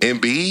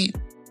Embiid,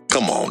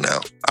 come on now.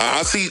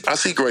 I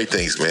see great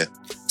things, man.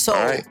 So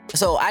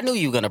I knew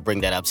you were going to bring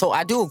that up. So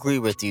I do agree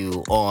with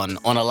you on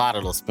a lot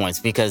of those points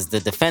because the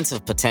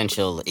defensive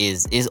potential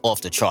is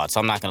off the charts. So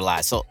I'm not going to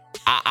lie. So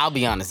I'll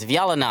be honest. If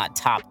y'all are not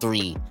top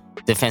 3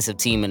 defensive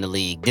team in the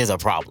league, there's a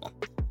problem.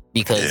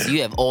 Because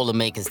you have all the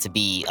makers to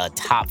be a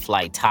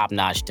top-flight,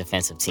 top-notch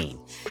defensive team.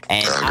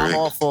 And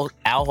Al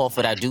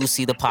Horford, I do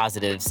see the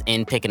positives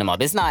in picking him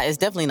up. It's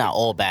definitely not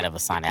all bad of a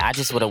sign. I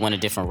just would have went a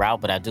different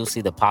route, but I do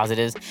see the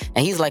positives.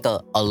 And he's like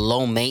a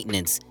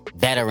low-maintenance,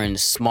 veteran,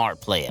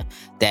 smart player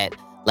that,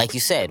 like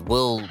you said,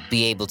 will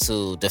be able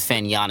to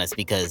defend Giannis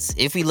because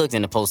if we looked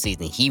in the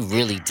postseason, he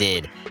really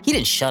did. He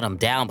didn't shut him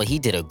down, but he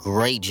did a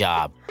great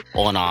job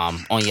on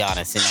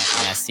Giannis in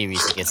that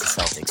series against the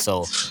Celtics.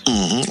 So,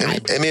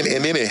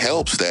 and then it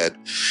helps that,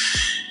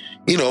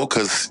 you know,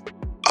 because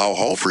Al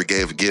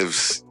Horford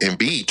gives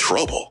Embiid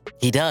trouble.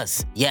 He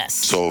does, yes.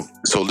 So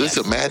let's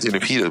imagine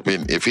if he'd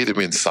have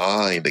been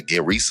signed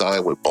again,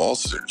 re-signed with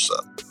Boston or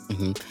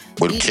something,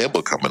 with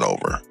Kemba coming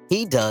over.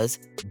 He does,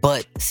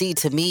 but see,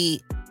 to me,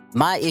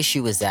 my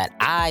issue is that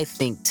I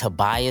think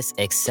Tobias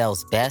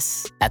excels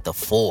best at the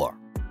 4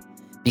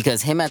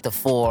 because him at the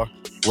 4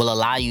 will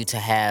allow you to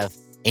have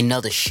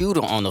another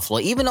shooter on the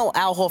floor, even though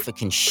Al Horford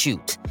can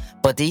shoot,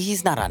 but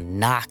he's not a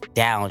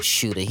knockdown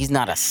shooter. He's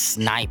not a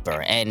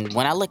sniper. And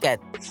when I look at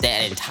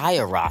that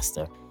entire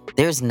roster,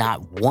 there's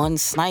not one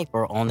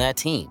sniper on that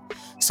team.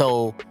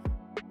 So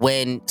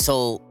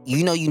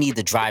you need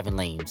the driving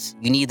lanes.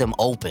 You need them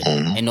open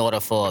in order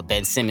for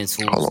Ben Simmons.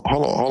 Hold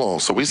on.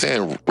 So we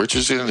saying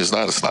Richardson is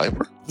not a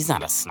sniper? He's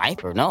not a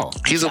sniper, no.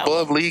 He's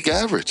above league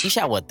average. He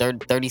shot,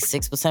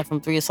 36%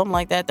 from 3 or something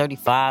like that?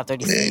 35,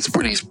 36? Yeah,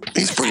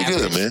 he's pretty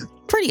good, man.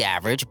 Pretty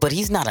average, but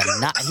he's not a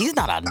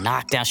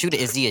knockdown shooter.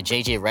 Is he a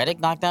JJ Redick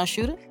knockdown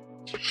shooter?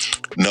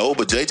 No,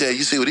 but JJ,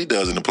 you see what he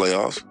does in the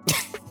playoffs.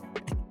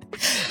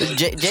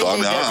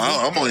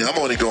 I'm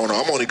only going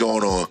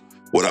on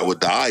what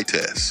the eye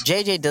test.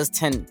 JJ does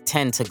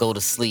tend to go to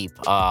sleep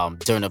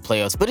during the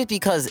playoffs, but it's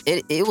because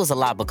it was a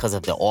lot because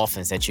of the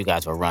offense that you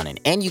guys were running,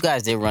 and you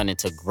guys did run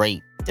into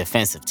great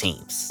defensive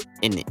teams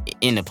in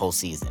the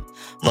postseason.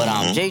 But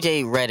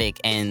JJ Redick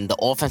and the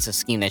offensive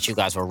scheme that you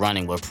guys were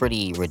running were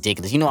pretty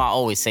ridiculous. You know, I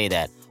always say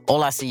that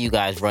all I see you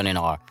guys running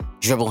are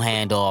dribble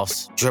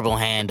handoffs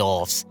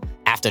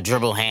after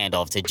dribble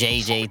handoff to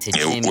JJ to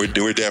Jimmy.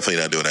 We're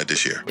definitely not doing that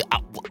this year.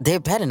 There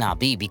better not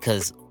be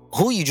because.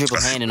 Who you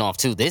dribble handing off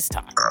to this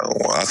time?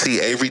 I see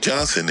Avery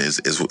Johnson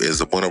is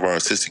one of our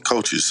assistant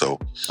coaches. So,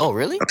 oh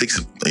really? I think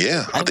some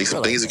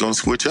things are going to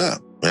switch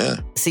up.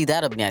 Yeah. See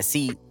that'll be nice.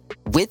 See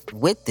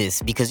with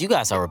this because you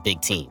guys are a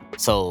big team,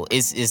 so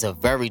it's a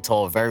very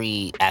tall,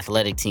 very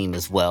athletic team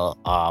as well.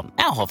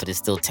 Al Horford is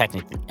still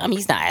technically, I mean,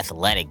 he's not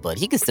athletic, but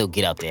he can still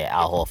get up there.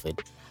 Al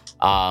Horford.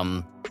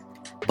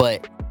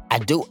 But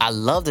I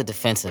love the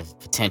defensive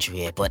potential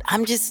here, but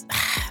I'm just.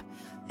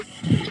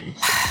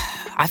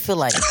 I feel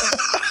like,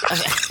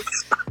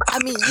 I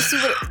mean, you see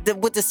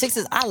with the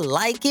Sixers, I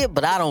like it,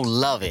 but I don't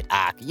love it.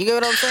 You get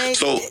what I'm saying?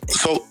 So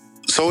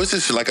it's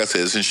just like I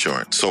said, it's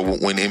insurance. So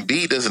when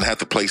Embiid doesn't have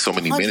to play so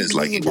many minutes,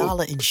 like $100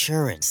 million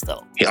insurance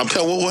though. Yeah, I'm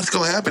telling you what's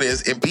going to happen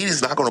is Embiid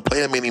is not going to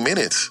play that many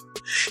minutes.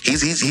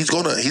 He's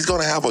going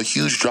to have a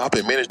huge drop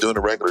in minutes during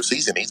the regular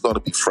season. He's going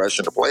to be fresh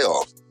in the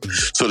playoffs.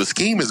 So the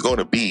scheme is going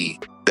to be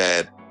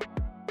that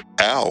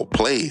Al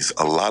plays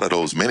a lot of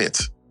those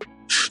minutes.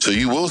 So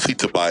you will see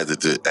Tobias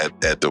at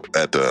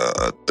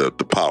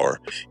the power,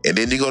 and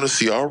then you're going to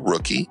see our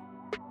rookie,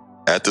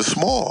 at the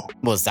small.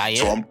 Well, Zaire?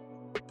 So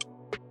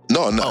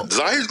no.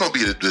 Zaire's going to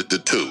be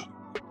the 2.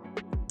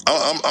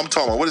 I'm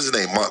talking about, what is his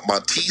name?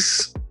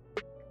 Matisse?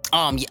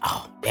 Yeah.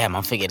 Oh, damn,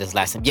 I'm forgetting his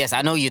last name. Yes,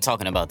 I know who you're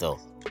talking about, though.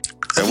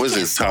 And what is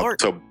his top?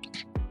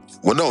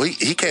 Well, no,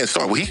 he can't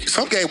start. Well,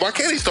 some game, why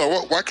can't he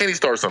start? Why can't he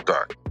start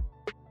sometime?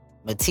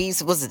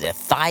 Matisse, was it a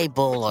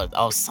Thibault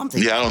or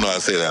something? Yeah, I don't know how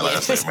to say that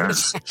last name, man.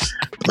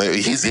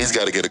 Maybe he's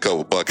got to get a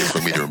couple buckets for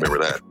me to remember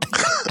that.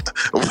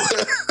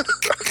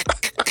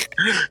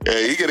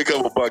 Yeah, he get a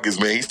couple buckets,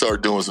 man. He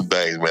started doing some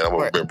things, man. I'm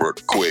gonna remember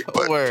it quick.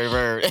 But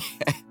Word.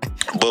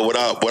 But what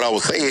I will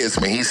say is,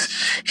 man,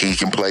 he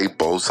can play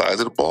both sides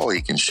of the ball.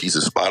 He's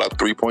a spot up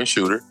 3-point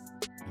shooter.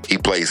 He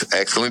plays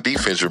excellent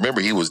defense.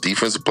 Remember, he was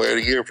Defensive Player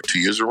of the Year for 2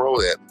 years in a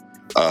row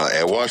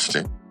at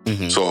Washington.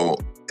 Mm-hmm. So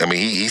I mean,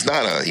 he's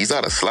not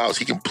a slouch.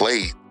 He can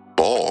play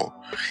ball,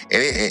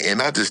 and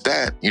not just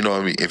that. You know,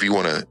 I mean, if you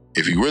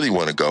really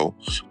want to go,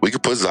 we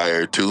could put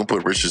Zaire at 2 and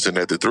put Richardson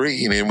at the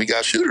 3, and then we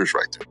got shooters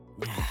right there.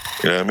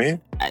 You know what I mean?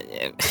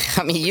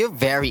 I mean, you're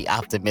very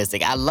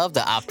optimistic. I love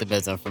the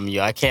optimism from you.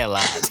 I can't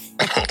lie.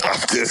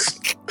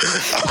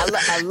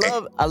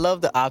 I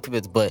love the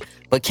optimism, but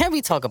can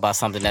we talk about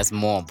something that's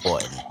more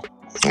important?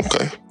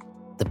 Okay.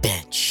 The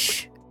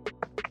bench.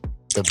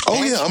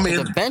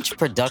 The bench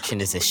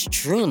production is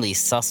extremely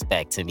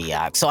suspect to me.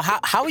 So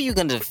how are you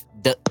going to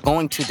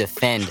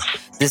defend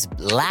this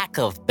lack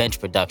of bench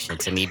production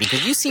to me?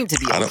 Because you seem to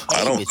be. I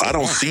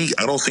don't see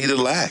the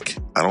lack.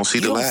 I don't see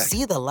the lack.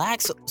 See the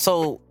lack.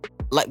 So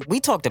like we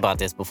talked about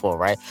this before,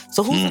 right?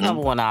 So who's the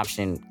number one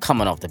option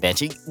coming off the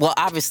bench? Well,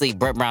 obviously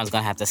Brett Brown's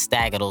gonna have to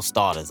stagger those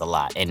starters a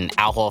lot, and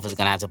Al Horford's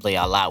gonna have to play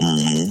a lot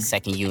with the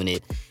second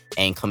unit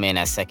and come in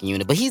as second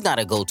unit. But he's not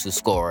a go-to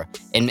scorer,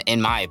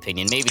 in my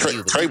opinion. Maybe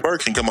Trey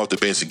Burke can come off the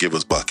bench and give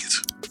us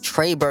buckets.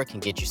 Trey Burke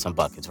can get you some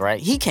buckets, right?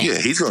 He can. Yeah,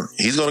 he's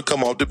gonna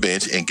come off the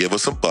bench and give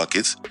us some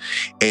buckets.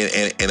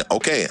 And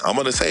okay, I'm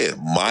gonna say it,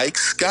 Mike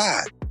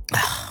Scott.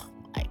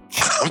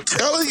 I'm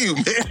telling you,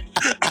 man.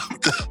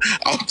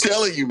 I'm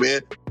telling you,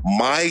 man.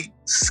 Mike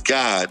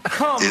Scott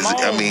dog,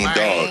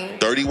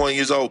 31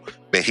 years old.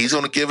 Man, he's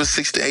going to give us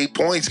 6 to 8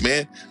 points,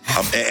 man.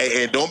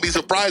 And don't be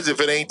surprised if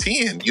it ain't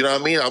 10. You know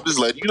what I mean? I'm just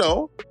letting you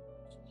know.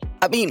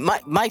 I mean,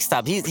 Mike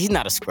Scott, he's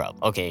not a scrub.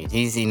 Okay,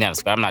 he's not a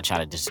scrub. I'm not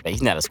trying to disrespect.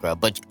 He's not a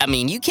scrub. But, I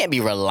mean, you can't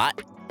be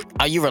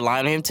Are you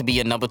relying on him to be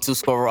a number 2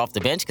 scorer off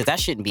the bench? Because that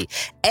shouldn't be.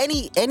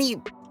 Any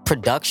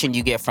production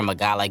you get from a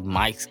guy like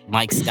Mike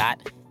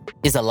Scott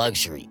is a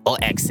luxury or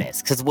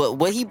excess, because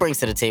what he brings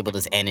to the table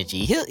is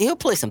energy. He'll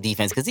play some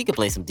defense because he can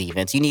play some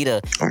defense. You need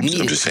a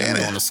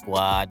shooter on the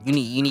squad. You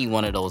need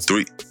one of those.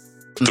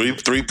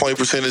 3-point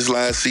percentage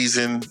last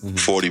season,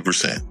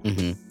 40%.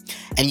 Mm-hmm.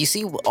 And you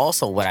see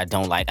also what I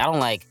don't like. I don't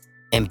like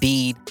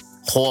Embiid,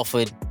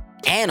 Horford,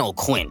 and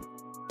O'Quinn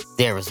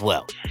there as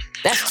well.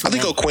 I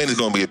think O'Quinn is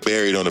going to be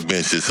buried on the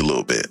bench just a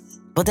little bit.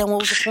 But then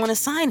what was the point of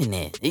signing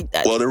it?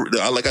 Well,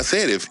 like I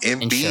said, if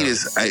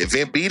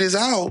Embiid is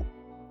out,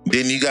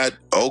 then you got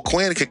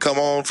O'Quinn can come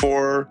on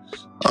for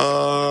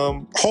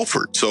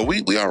Horford. So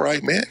we all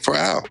right, man, for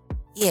Al.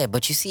 Yeah,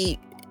 but you see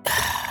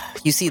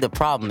the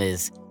problem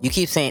is you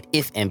keep saying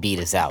if Embiid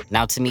is out.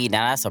 Now, to me,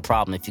 that's a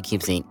problem if you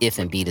keep saying if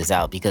Embiid is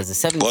out, because the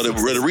 76ers...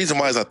 Well, the reason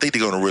why is I think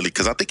they're going to really...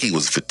 Because I think he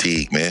was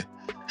fatigued, man.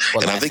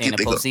 Well, and I think in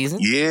the postseason?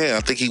 Yeah, I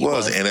think he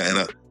was. And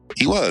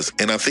he was.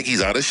 And I think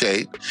he's out of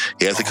shape.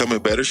 He has to come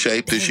in better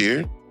shape this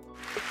year.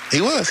 He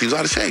was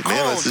out of shape,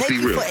 man. Let's just be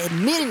real. Thank you for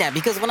admitting that,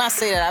 because when I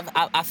say that,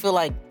 I feel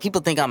like people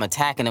think I'm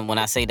attacking him when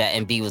I say that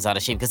Embiid was out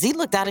of shape, because he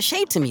looked out of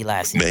shape to me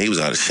last year. Man, he was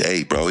out of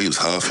shape, bro. He was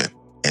huffing.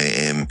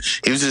 And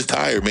he was just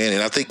tired, man.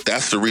 And I think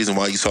that's the reason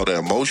why you saw that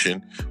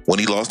emotion when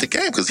he lost the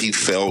game, because he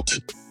felt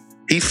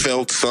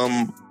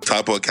some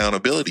type of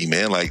accountability,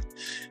 man. Like,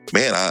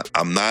 man,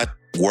 I'm not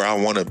where I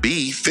want to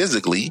be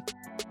physically,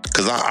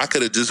 because I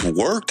could have just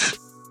worked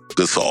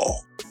this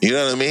all. You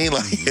know what I mean?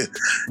 Like,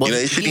 well,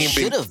 he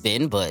should have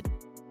been, but...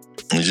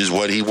 It's just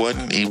what he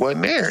wasn't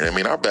there. I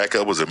mean, our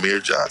backup was Amir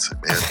Johnson,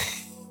 man.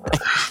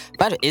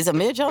 But is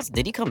Amir Johnson?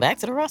 Did he come back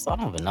to the Russell? I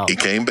don't even know. He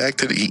came back,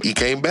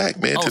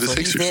 man, to the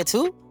Sixers. He's there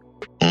too?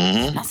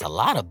 Mm-hmm. That's a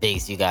lot of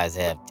bigs you guys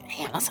have.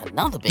 Damn, that's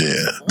another big.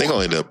 Yeah, they're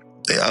gonna end up.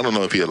 I don't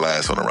know if he'll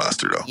last on the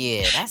roster though.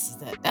 Yeah,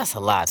 that's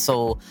a lot.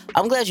 So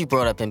I'm glad you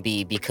brought up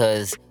Embiid,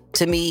 because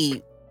to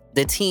me,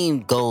 the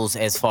team goes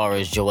as far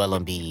as Joel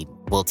Embiid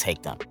will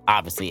take them,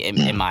 obviously,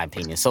 in my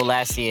opinion. So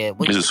last year...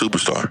 He's a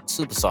superstar.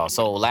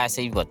 So last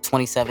year,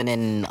 27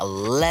 and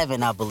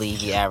 11, I believe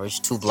he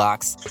averaged 2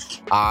 blocks.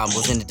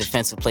 Was in the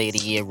Defensive Player of the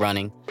Year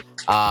running.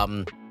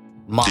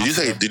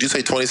 Did you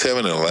say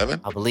 27 and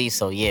 11? I believe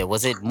so, yeah.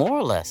 Was it more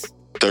or less?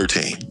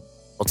 13.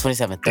 Well,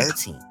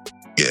 27-13.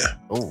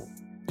 Yeah. Ooh.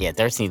 Yeah,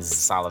 13 is a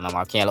solid number.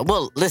 I can't.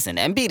 Well, listen,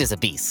 Embiid is a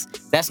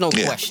beast. That's no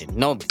question.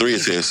 No 3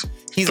 assists.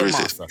 He's a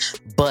monster.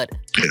 But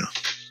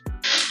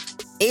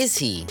is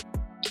he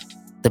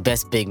the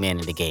best big man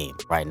in the game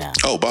right now?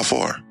 Oh, by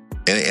far.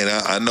 And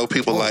I know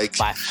people like...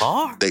 By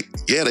far? They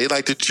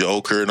like the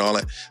Joker and all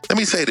that. Let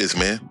me say this,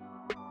 man.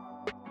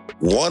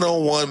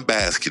 One-on-one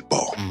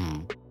basketball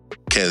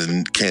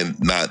can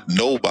not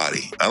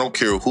nobody, I don't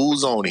care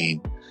who's on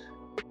him,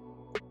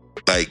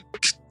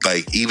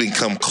 even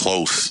come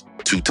close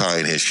to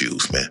tying his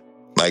shoes, man.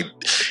 Like,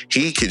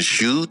 he can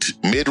shoot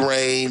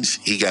mid-range.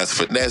 He got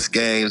finesse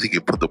games. He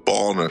can put the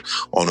ball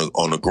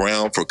on the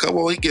ground for a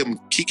couple. He give you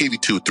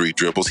 2-3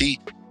 dribbles.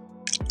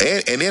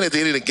 And then at the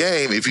end of the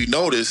game, if you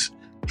notice,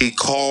 he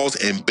calls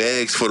and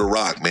begs for the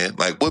rock, man.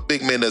 Like, what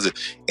big man does it?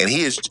 And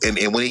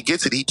and when he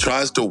gets it, he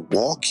tries to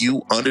walk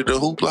you under the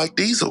hoop like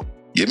Diesel.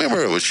 You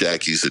remember what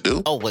Shaq used to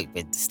do? Oh, wait,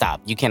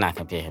 stop. You cannot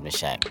compare him to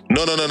Shaq.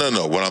 No.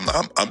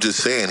 What I'm just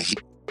saying,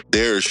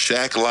 there's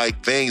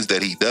Shaq-like things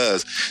that he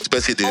does,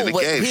 especially at the end of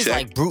the game. He's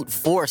like brute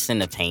force in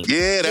the paint.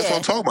 Yeah, that's what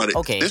I'm talking about.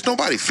 Okay. There's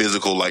nobody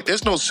physical. Like,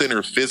 there's no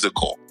center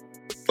physical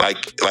like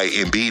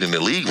Embiid in the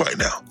league right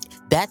now.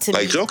 That to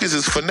me, Jokic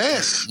is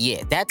finesse.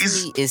 Yeah, that to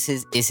me is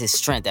his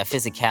strength, that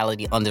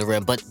physicality under the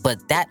rim. But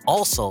that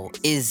also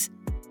is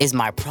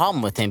my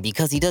problem with him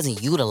because he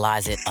doesn't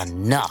utilize it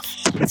enough.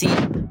 See,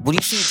 when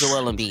you see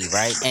Joel Embiid,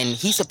 right, and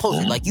he's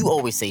supposed to, like you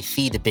always say,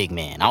 feed the big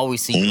man. I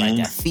always see you like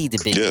that, feed the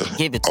big man,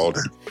 give it to him.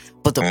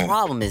 But the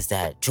problem is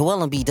that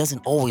Joel Embiid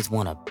doesn't always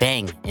want to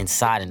bang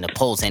inside in the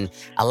post. And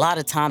a lot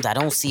of times I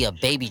don't see a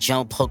baby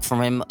jump hook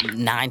from him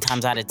 9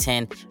 times out of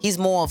 10. He's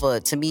more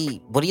of to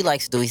me, what he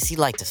likes to do is he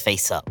likes to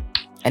face up.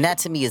 And that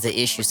to me is an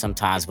issue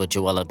sometimes with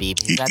Joel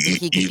Embiid because I think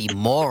he can be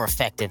more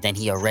effective than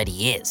he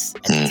already is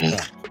at this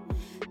point.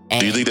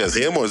 Do you think that's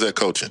him or is that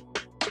coaching?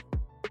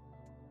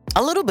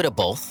 A little bit of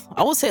both.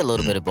 I would say a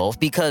little bit of both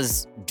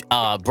because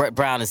Brett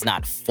Brown is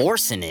not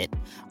forcing it.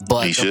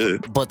 But he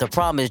should. But the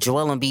problem is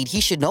Joel Embiid, he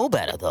should know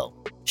better, though.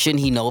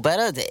 Shouldn't he know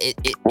better? I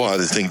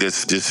just think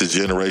this a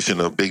generation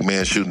of big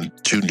man shooting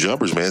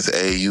jumpers, man. It's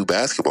AAU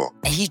basketball.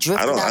 And he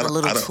drifted out a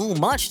little too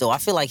much, though. I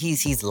feel like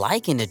he's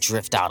liking to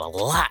drift out a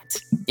lot.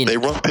 They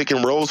run pick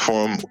and rolls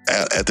for him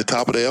at the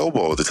top of the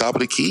elbow, at the top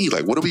of the key.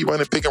 Like, what are we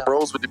running pick and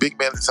rolls with the big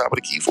man at the top of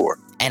the key for?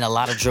 And a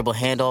lot of dribble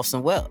handoffs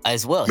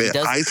as well. Man,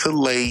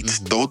 isolate,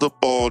 throw the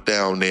ball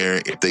down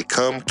there. If they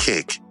come,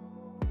 kick.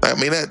 I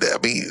mean,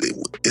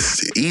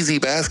 it's easy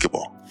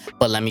basketball.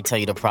 But let me tell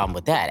you the problem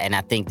with that. And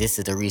I think this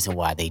is the reason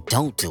why they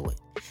don't do it.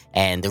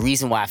 And the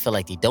reason why I feel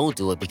like they don't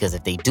do it, because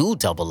if they do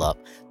double up,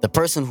 the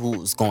person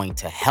who's going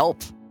to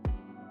help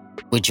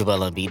with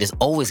Joel Embiid is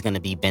always going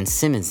to be Ben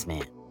Simmons,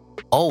 man.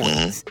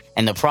 Always.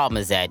 And the problem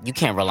is that you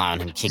can't rely on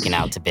him kicking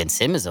out to Ben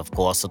Simmons, of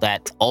course. So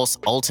that also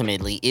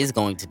ultimately is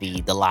going to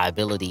be the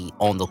liability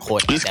on the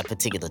court at that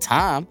particular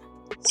time.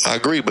 I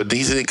agree, but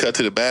he didn't cut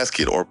to the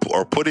basket or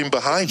put him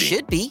behind him.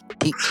 Should be.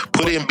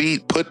 Put him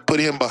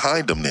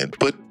behind him then.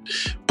 Put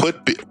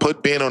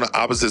Ben on the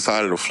opposite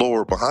side of the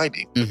floor behind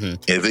him.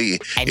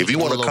 If you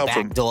want to come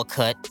from backdoor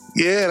cut.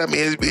 Yeah, I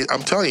mean,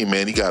 I'm telling you,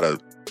 man,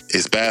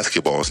 it's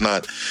basketball. It's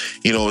not,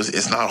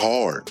 it's not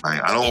hard.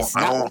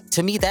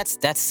 To me,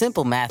 that's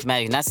simple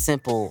mathematics. That's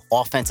simple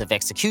offensive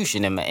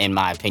execution, in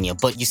my opinion.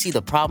 But you see,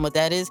 the problem with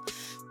that is,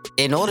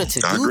 in order to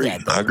do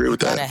that, I agree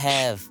with that. You gotta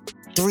have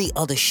 3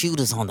 other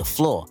shooters on the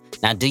floor.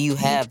 Now, do you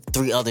have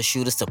 3 other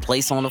shooters to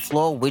place on the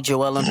floor with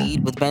Joel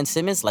Embiid, with Ben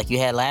Simmons, like you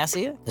had last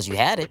year? Because you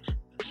had it.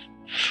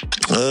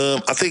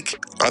 I think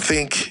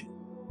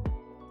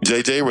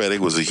JJ Redick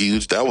was a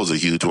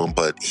huge one,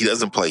 but he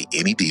doesn't play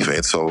any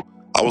defense, so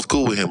I was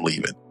cool with him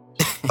leaving.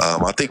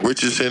 I think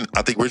Richardson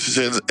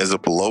is a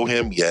below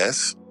him,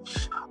 yes.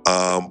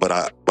 But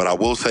I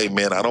will say,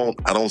 man, I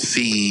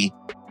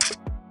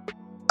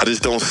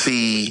just don't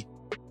see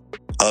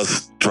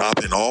us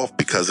dropping off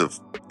because of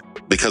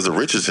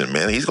Richardson,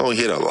 man. He's going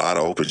to hit a lot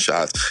of open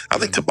shots. I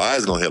think Tobias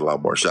is going to hit a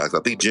lot more shots. I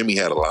think Jimmy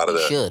had a lot of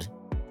that.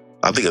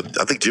 I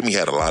think Jimmy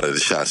had a lot of the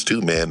shots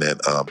too, man. That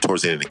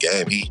towards the end of the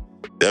game, he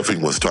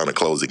definitely was trying to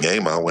close the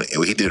game out.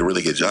 He did a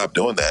really good job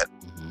doing that.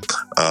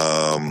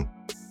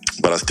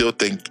 But I still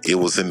think it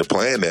was in the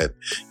plan that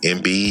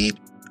Embiid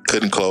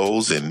couldn't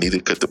close and neither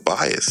could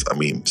Tobias. I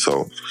mean,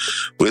 so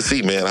we'll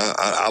see, man.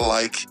 I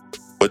like,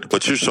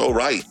 but you're so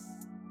right.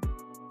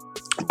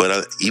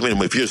 But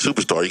even if you're a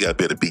superstar, you got to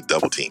be able to beat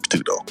double teams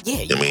too, though.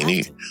 Yeah, you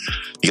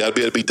got to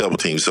be able to beat double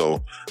teams.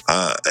 So,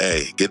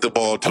 hey, get the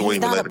ball to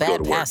him and let it go to work.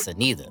 He's not a bad passer,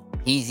 neither.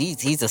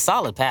 He's a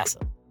solid passer.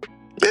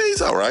 Yeah,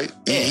 he's all right.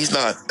 Yeah. He's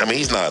not. I mean,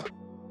 he's not.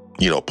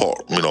 Paul.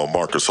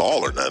 Marcus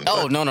All or nothing.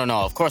 Oh, no,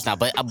 of course not.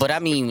 But I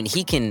mean,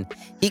 he can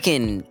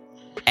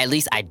at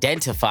least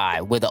identify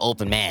where the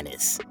open man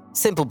is.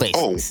 Simple basics.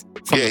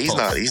 Oh, yeah, he's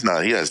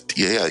not. He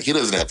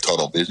doesn't have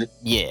tunnel vision.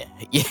 Yeah.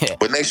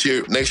 But next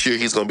year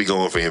he's gonna be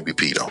going for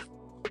MVP though.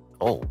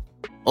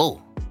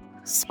 Oh.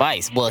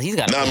 Spice. Well, he's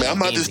got. Man, I'm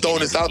not just throwing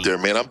this out there,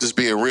 man. I'm just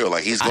being real.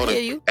 Like he's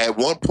gonna. At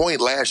one point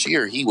last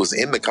year, he was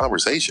in the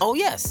conversation. Oh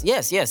yes, he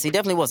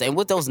definitely was. And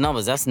with those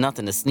numbers, that's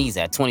nothing to sneeze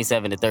at.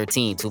 27 to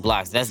 13, 2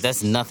 blocks.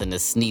 That's nothing to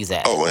sneeze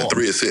at. Oh, and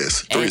 3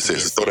 assists. 3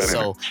 assists. Throw that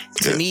so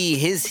to me,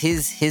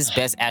 his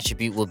best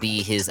attribute will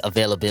be his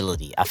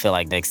availability. I feel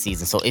like next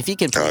season. So if he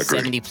can play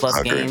 70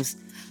 plus games,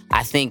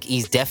 I think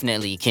he's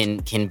definitely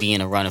can be in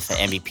a runner for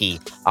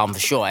MVP. For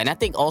sure. And I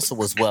think also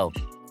as well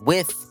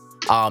with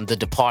the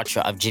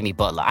departure of Jimmy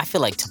Butler. I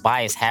feel like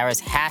Tobias Harris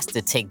has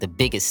to take the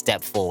biggest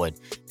step forward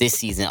this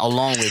season,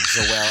 along with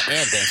Joel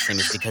and Ben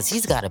Simmons, because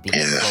he's got to be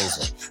a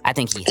closer. I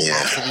think he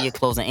has to be a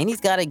closer, and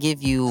he's got to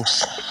give you,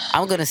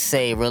 I'm going to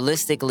say,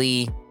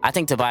 realistically, I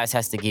think Tobias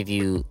has to give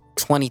you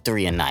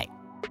 23 a night.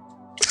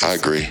 I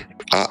agree.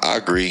 I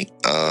agree.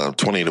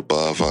 20 and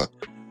above.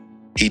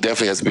 He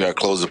definitely has to be our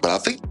closer,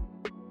 but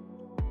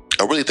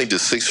I really think the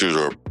Sixers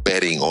are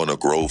betting on the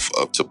growth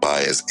of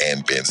Tobias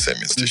and Ben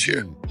Simmons this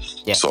year.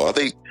 Yeah. So I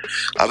think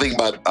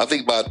by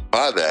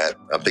that,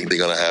 I think they're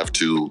gonna have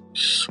to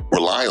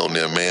rely on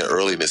them, man,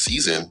 early in the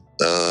season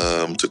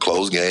to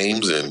close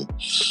games and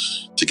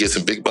to get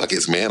some big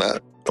buckets, man. I'm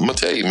gonna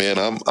tell you, man,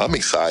 I'm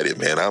excited,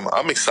 man.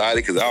 I'm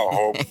excited because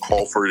Al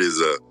Horford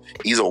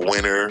he's a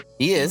winner.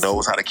 He is. He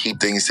knows how to keep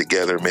things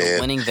together, man.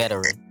 A winning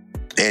veteran.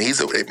 And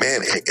he's a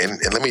man,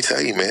 and let me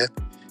tell you, man,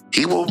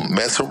 he will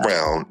mess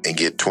around and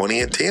get 20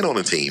 and 10 on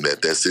the team.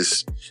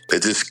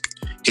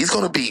 He's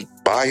gonna be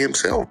by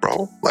himself,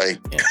 bro.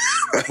 Like,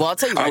 well, I'll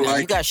tell you right now,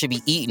 you guys should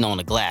be eating on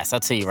the glass. I'll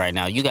tell you right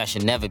now, you guys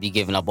should never be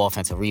giving up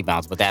offensive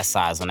rebounds with that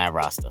size on that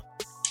roster.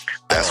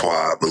 That's why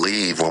I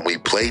believe when we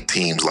play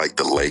teams like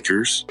the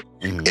Lakers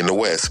in the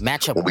West,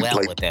 match up well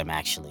with them.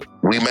 Actually,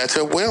 we match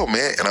up well,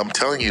 man. And I'm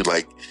telling you,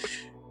 like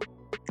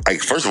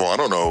first of all, I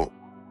don't know,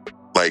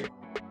 like.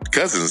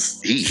 Cousins,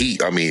 he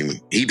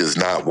does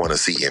not want to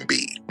see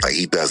Embiid. Like,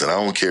 he doesn't. I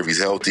don't care if he's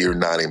healthy or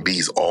not.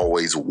 Embiid's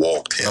always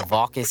walked him.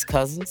 LaVarcus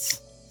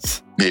Cousins?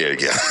 Yeah.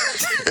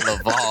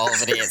 LaVar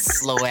over there,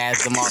 slow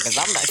ass DeMarcus.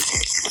 I'm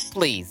like,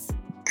 please.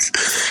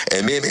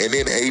 And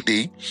then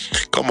AD,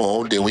 come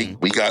on. Then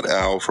we got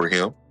Al for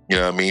him. You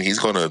know what I mean? He's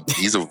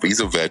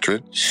a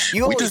veteran.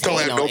 We just don't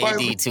have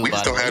nobody. AD too, we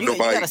just don't have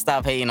nobody. You gotta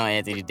stop hating on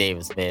Anthony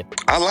Davis, man.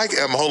 I like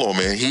him. Hold on,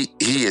 man. He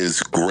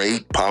is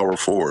great power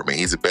forward, man.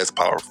 He's the best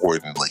power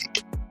forward in the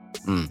league.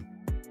 Yeah.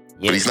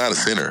 But he's not a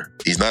center.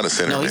 He's not a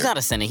center. No, he's not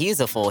a center. He's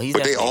a full.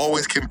 But they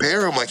always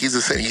compare him like he's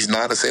a center. He's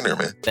not a center,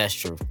 man. That's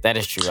true. That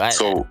is true.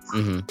 So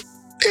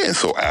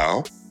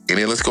Al, and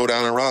then let's go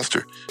down the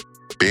roster.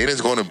 Ben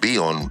is going to be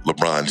on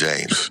LeBron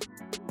James.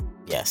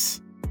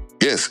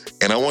 Yes,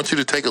 and I want you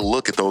to take a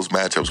look at those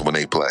matchups when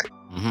they play.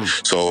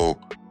 So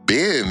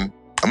Ben,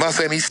 I'm not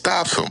saying he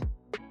stops him,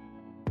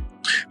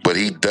 but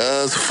he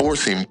does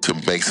force him to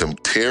make some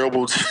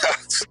terrible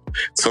shots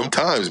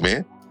sometimes,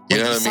 man. You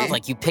know what I mean? Sounds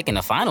like you picking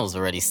the finals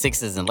already,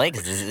 Sixers and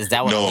Lakers. Is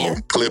that what? No,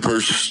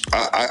 Clippers.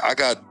 I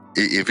got.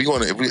 If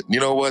you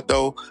know what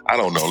though, I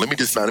don't know. Let me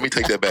take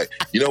that back.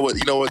 You know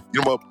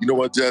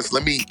what, Jess?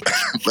 Let me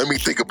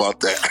think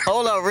about that.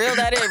 Hold on, reel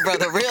that in,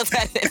 brother. Reel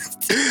that in.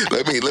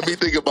 let me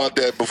think about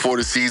that before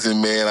the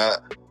season, man.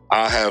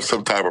 I'll have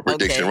some type of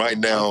prediction. Right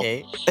now,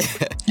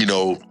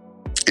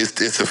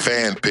 it's a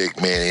fan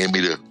pick, man, and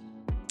me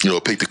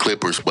to pick the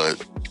Clippers,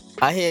 but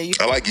I hear you.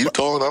 I like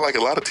Utah, and I like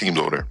a lot of teams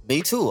over there.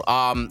 Me too.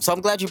 So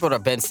I'm glad you brought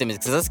up Ben Simmons,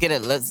 because let's get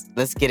into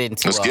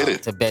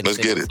to Ben Simmons.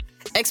 Get it.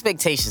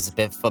 Expectations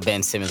for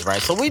Ben Simmons,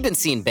 right? So we've been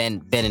seeing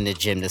Ben in the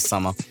gym this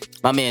summer.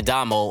 My man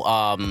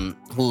Damo,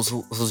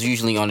 who's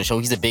usually on the show,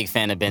 he's a big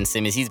fan of Ben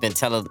Simmons. He's been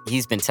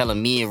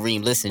telling me and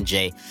Reem, listen,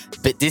 Jay,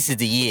 but this is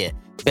the year.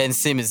 Ben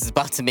Simmons is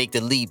about to make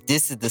the leap.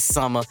 This is the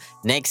summer.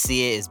 Next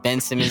year is Ben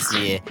Simmons'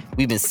 year.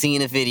 We've been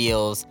seeing the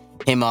videos.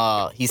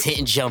 He's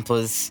hitting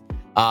jumpers,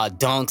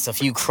 dunks, a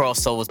few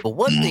crossovers, but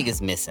one thing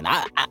is missing.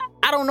 I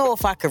don't know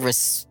if I could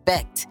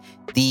respect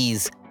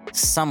these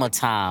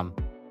summertime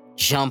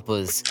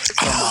jumpers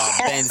from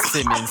Ben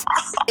Simmons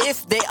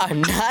if they are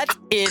not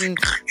in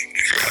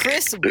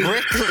Chris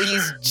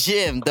Brickley's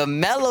gym, the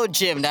Mellow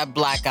Gym, that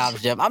Black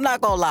Ops gym. I'm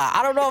not gonna lie,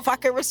 I don't know if I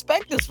can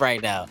respect this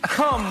right now.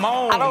 Come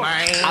on,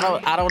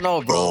 man. I don't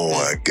know, bro. Oh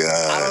my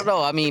God. I don't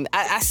know. I mean,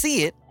 I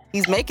see it.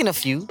 He's making a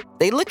few.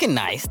 They looking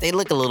nice. They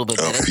look a little bit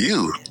better. A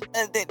few.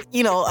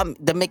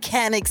 The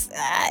mechanics,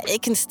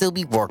 it can still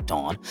be worked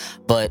on,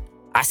 but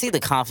I see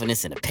the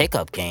confidence in the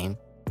pickup game.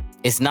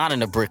 It's not in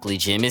the Brickley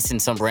gym. It's in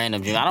some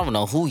random gym. I don't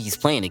know who he's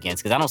playing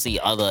against because I don't see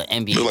other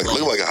NBA players.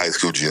 Look like a high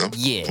school gym.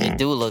 Yeah, it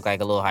do look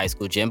like a little high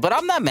school gym. But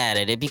I'm not mad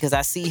at it because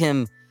I see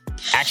him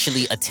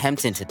actually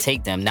attempting to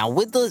take them. Now,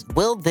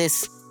 will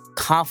this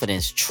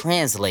confidence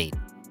translate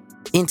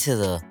into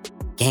the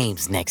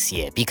games next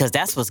year? Because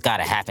that's what's got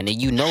to happen.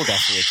 And that's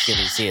the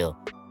Achilles heel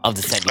of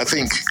the second. I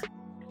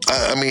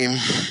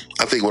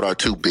think with our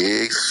two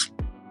bigs,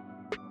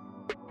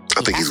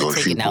 I think he's going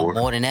to shoot more.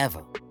 More than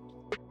ever.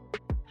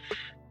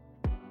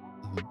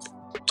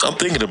 I'm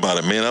thinking about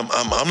it, man.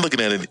 I'm looking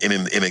at it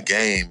in a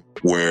game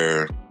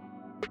where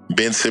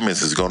Ben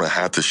Simmons is going to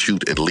have to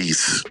shoot at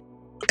least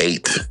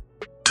 8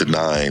 to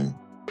 9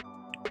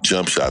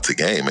 jump shots a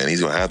game, man.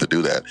 He's going to have to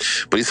do that.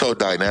 But he's so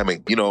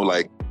dynamic.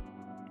 I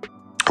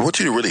want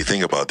you to really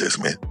think about this,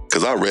 man,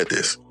 because I read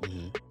this.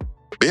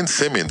 Ben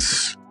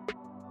Simmons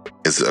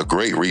is a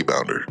great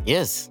rebounder.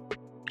 Yes.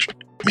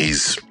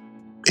 He's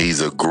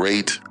a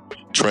great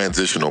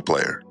transitional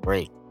player.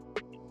 Great.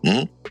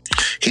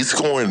 He's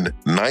scoring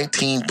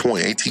 18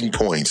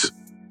 points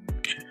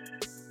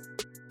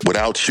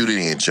without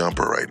shooting a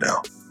jumper right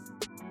now.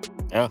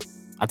 Yeah,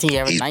 I think he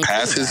averaged 19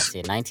 last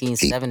year. 19,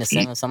 7 to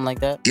 7, something like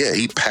that. Yeah,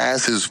 he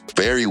passes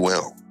very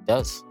well.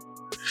 Does.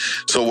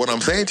 So what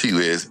I'm saying to you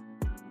is,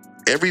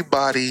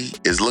 everybody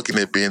is looking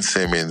at Ben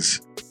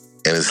Simmons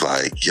and it's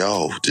like,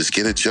 yo, just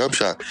get a jump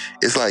shot.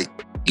 It's like,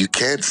 you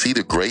can't see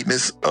the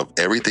greatness of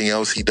everything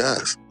else he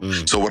does.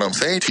 So what I'm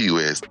saying to you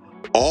is,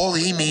 all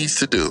he needs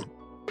to do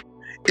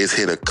is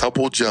hit a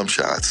couple jump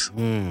shots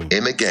in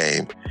the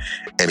game,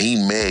 and he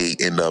may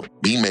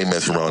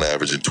mess around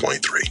averaging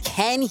 23.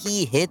 Can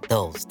he hit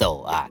those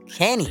though?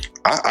 Can he?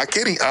 I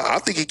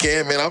think he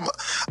can, man.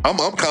 I'm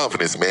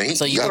confident, man.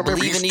 So you gotta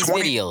believe in these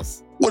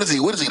videos. What is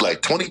he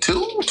like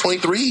 22,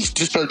 23? He's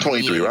just turned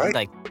 23, right?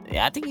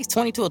 I think he's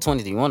 22 or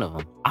 23, one of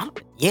them.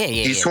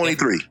 He's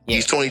 23. Yeah.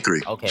 He's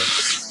 23. Okay.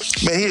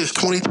 Man, he is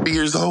 23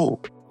 years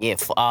old. Yeah,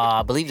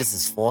 I believe this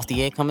is 4th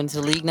year coming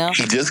to the league now.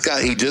 He just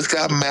got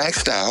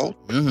maxed out.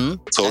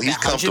 So he's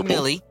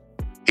comfortable.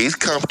 He's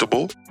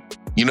comfortable.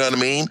 You know what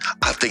I mean?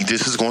 I think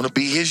this is going to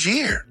be his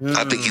year.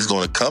 I think he's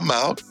going to come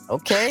out.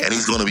 Okay. And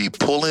he's going to be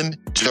pulling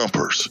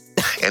jumpers.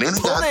 And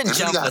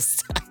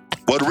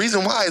Well, the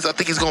reason why is I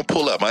think he's going to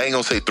pull up. I ain't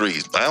going to say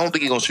threes. I don't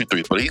think he's going to shoot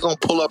threes, but he's going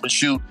to pull up and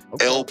shoot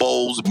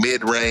elbows,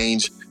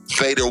 mid-range,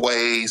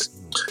 fadeaways.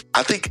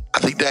 I think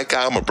that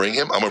guy, I'm going to bring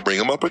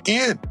him up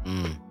again.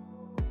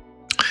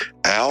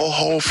 Al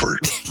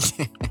Horford.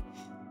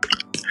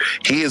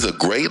 He is a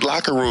great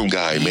locker room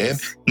guy, man.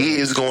 He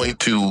is going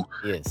to...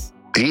 Yes.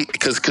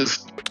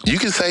 Because you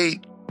can say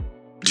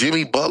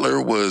Jimmy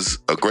Butler was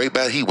a great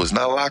bat. He was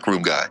not a locker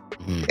room guy.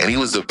 And he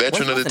was a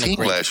veteran of the team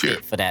last year.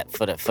 For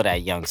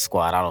that young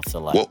squad, I don't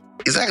feel like. Well,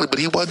 exactly, but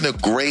he wasn't a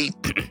great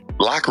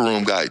locker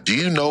room guy. Do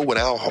you know what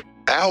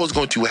Al was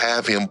going to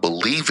have him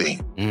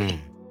believing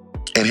in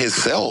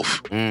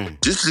himself?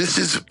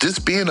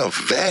 Just being a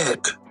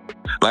vet.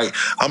 Like,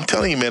 I'm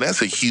telling you, man,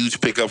 that's a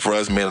huge pickup for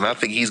us, man. And I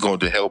think he's going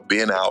to help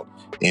Ben out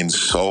in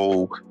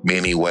so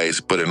many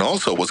ways. But and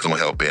also what's going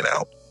to help Ben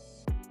out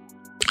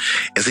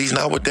is he's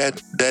not with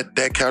that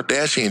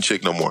Kardashian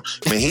chick no more.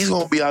 Man, he's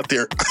going to be out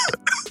there.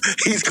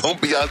 He's going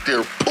to be out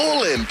there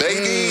pulling,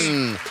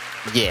 baby.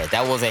 Yeah,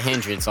 that was a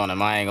hindrance on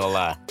him. I ain't gonna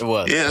lie. It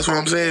was. Yeah, that's what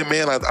I'm saying,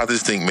 man. I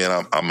just think,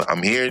 man,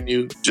 I'm hearing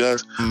you,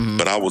 Just.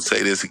 But I will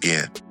say this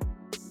again.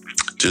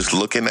 Just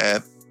looking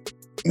at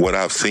what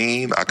I've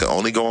seen, I can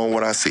only go on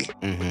what I see.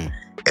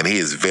 And he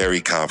is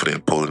very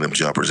confident pulling them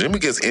jumpers. And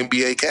against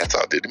NBA cats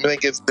out there.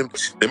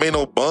 There ain't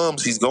no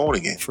bums he's going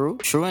against.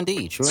 True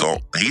indeed. So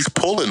he's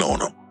pulling on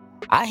them.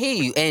 I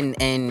hear you.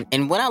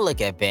 And when I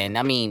look at Ben,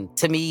 I mean,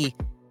 to me,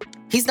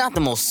 he's not the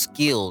most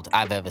skilled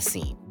I've ever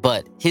seen.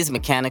 But his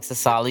mechanics are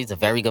solid. He's a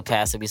very good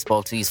passer we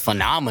spoke to. He's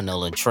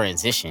phenomenal in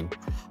transition.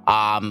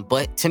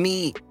 But to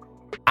me,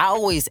 I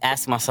always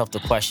ask myself the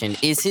question,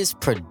 is his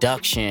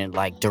production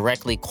like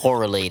directly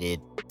correlated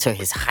to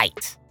his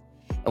height?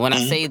 And when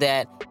I say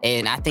that,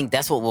 and I think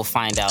that's what we'll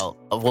find out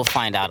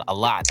a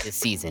lot this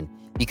season.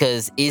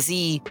 Because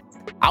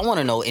I want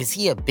to know, is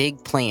he a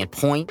big playing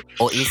point,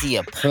 or is he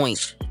a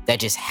point that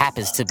just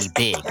happens to be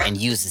big and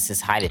uses his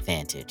height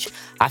advantage?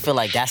 I feel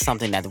like that's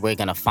something that we're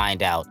going to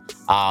find out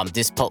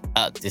this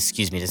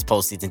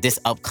postseason, this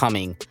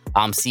upcoming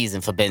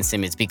season for Ben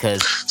Simmons,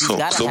 because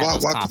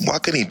why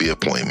can he be a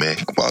point, man?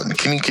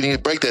 Can you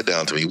break that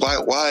down to me?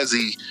 Why is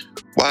he?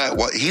 Why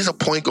he's a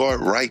point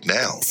guard right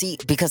now? See,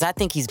 because I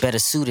think he's better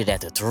suited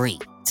at the 3.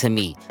 To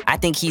me, I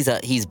think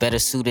he's better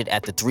suited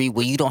at the 3,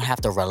 where you don't have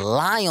to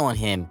rely on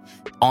him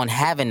on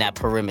having that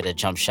perimeter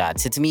jump shot.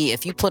 So to me,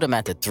 if you put him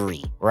at the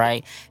 3,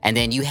 right, and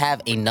then you have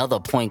another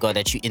point guard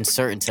that you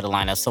insert into the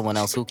lineup, someone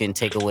else who can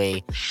take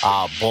away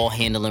ball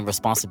handling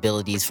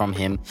responsibilities from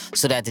him,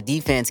 so that the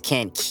defense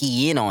can't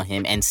key in on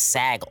him and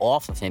sag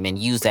off of him and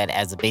use that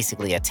as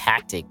basically a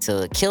tactic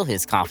to kill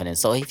his confidence.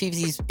 So if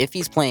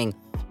he's playing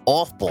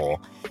off ball,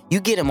 you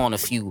get him on a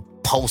few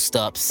post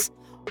ups.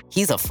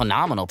 He's a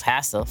phenomenal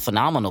passer,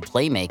 phenomenal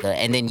playmaker.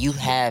 And then you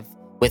have,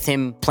 with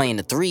him playing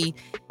the 3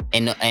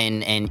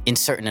 and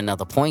inserting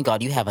another point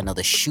guard, you have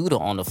another shooter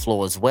on the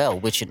floor as well,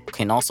 which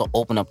can also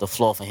open up the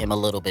floor for him a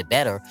little bit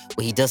better,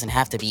 where he doesn't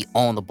have to be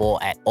on the ball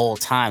at all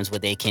times, where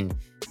they can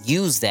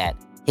use that,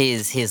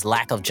 his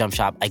lack of jump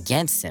shot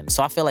against him.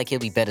 So I feel like he'll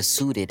be better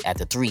suited at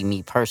the 3,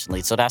 me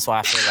personally. So that's why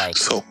I feel like...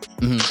 So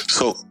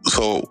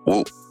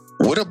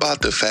what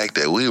about the fact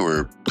that we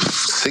were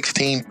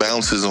 16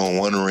 bounces on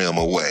one rim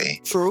away?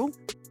 True.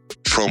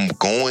 From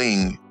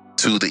going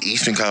to the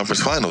Eastern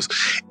Conference Finals.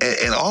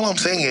 And all I'm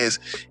saying is,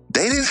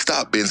 they didn't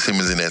stop Ben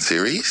Simmons in that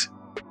series.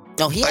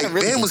 No, he had a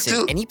really good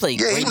series, and he played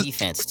great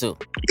defense too.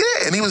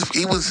 Yeah, and it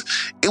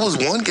was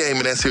one game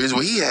in that series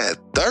where he had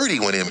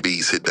 30 when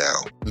Embiid sit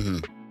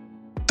down.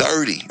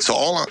 30. So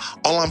all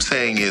I'm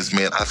saying is,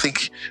 man, I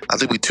think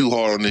we're too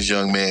hard on this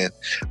young man.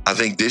 I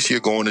think this year,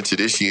 going into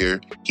this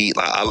year,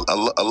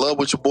 I love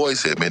what your boy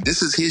said, man.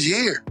 This is his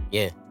year.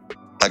 Yeah.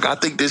 Like, I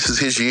think this is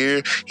his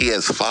year. He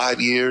has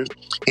 5 years.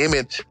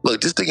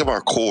 Look, just think of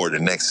our core the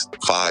next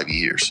 5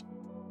 years.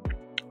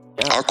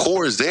 Yeah. Our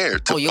core is there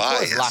to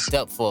buy us. Locked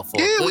up for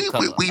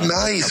we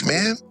nice,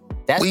 man.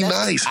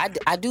 nice.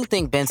 I do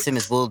think Ben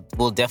Simmons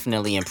will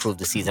definitely improve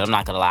the season. I'm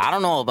not gonna lie. I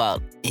don't know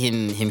about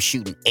him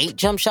shooting 8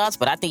 jump shots,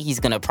 but I think he's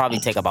gonna probably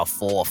take about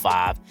 4 or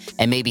 5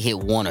 and maybe hit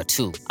 1 or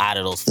 2 out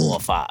of those 4 or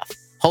 5.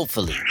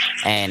 Hopefully.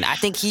 And I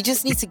think he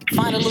just needs to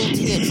find a little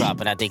teardrop,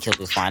 and I think he'll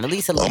be fine. At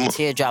least a little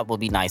teardrop will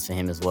be nice for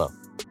him as well.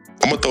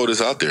 I'm going to throw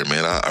this out there,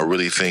 man. I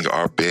really think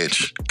our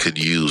bench could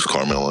use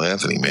Carmelo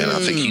Anthony, man. I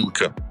think he would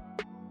come.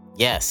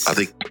 Yes. I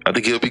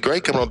think he'll be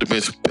great coming off the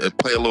bench and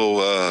play a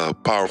little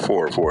power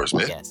forward for us,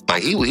 man. Yes.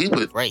 Like he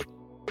would. Great.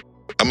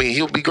 I mean,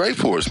 he'll be great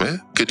for us,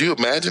 man. Could you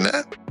imagine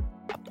that?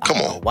 Come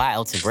on. Why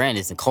Elton Brand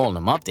isn't calling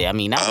him up there? I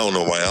mean, I don't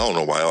know why. I don't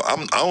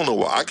know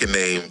why. I can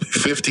name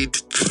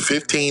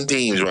 15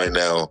 teams right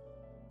now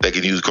that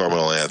can use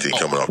Carmelo Anthony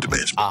coming off the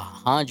bench.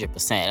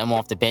 100%. I'm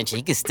off the bench.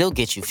 He can still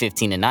get you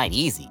 15 a night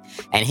easy.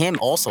 And him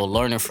also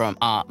learning from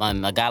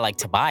a guy like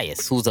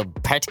Tobias, who's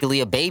practically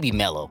a baby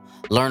Melo,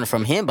 learning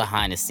from him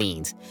behind the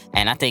scenes.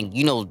 And I think,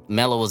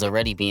 Melo was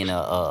already being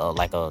a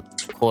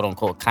quote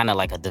unquote kind of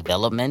like a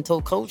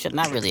developmental coach.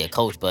 Not really a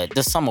coach, but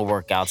the summer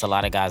workouts, a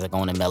lot of guys are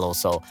going to Melo.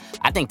 So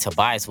I think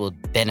Tobias will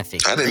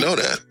benefit. I didn't know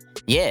that.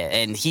 Yeah,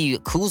 and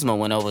Kuzma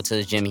went over to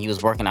the gym. He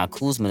was working out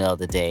Kuzma the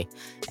other day.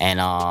 And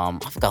I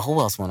forgot who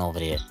else went over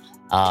there.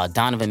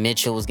 Donovan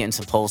Mitchell was getting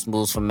some post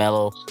moves from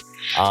Melo.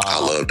 I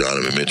love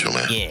Donovan Mitchell,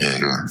 man.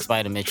 Yeah,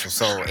 Spider Mitchell.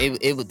 So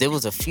there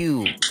was a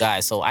few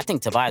guys. So I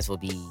think Tobias will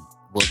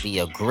be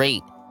a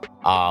great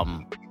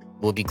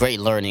great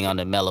learning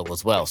under Melo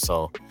as well.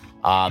 So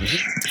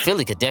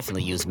Philly could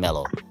definitely use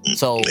Melo.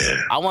 So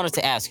I wanted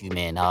to ask you,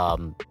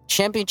 man,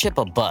 championship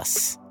or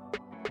bust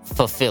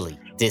for Philly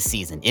this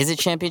season? Is it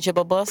championship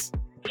or bust?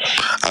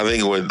 I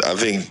think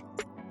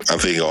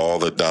all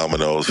the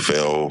dominoes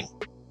fell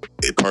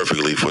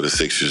perfectly for the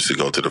Sixers to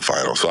go to the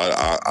finals. So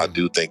I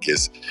do think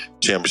it's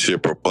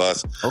championship or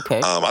bust.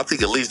 Okay. I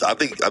think at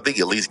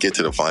least get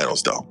to the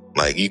finals though.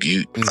 Like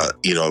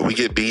if we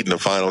get beat in the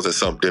finals, that's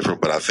something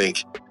different. But I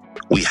think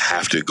we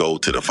have to go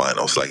to the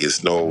finals. Like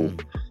it's no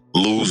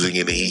losing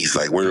in the East.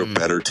 Like we're a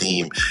better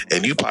team,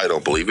 and you probably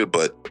don't believe it,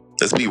 but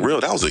let's be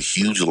real. That was a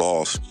huge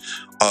loss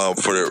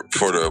for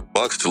the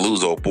Bucks to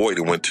lose old boy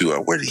that went to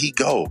where did he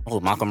go? Oh,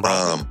 Malcolm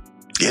Brogdon.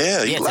 Yeah,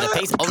 to the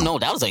Pacers. Oh no,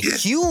 that was a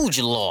huge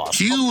loss.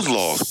 Huge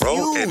loss,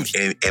 bro. And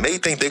they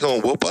think they're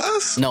gonna whoop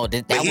us? No,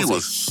 that was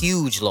a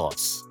huge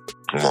loss.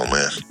 Come on,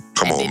 man.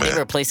 They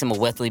replaced him with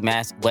Wesley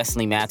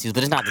Matthews,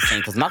 but it's not the same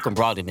because Malcolm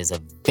Brogdon is a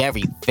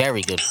very,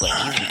 very good player.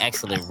 He's an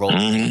excellent role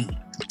player.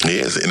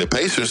 Yes, and the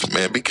Pacers,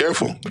 man, be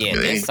careful. Yeah,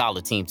 they're a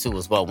solid team too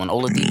as well. When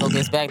Oladipo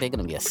gets back, they're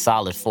gonna be a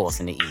solid force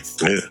in the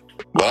East. Yeah,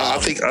 but I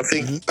think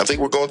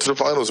we're going to the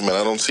finals, man.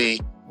 I don't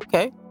see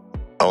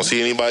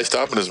anybody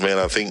stopping us, man.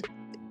 I think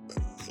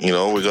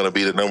we're gonna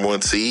be the number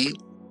 1 seed.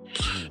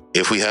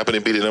 If we happen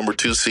to be the number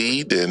 2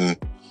 seed, then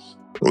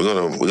we're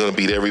gonna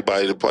beat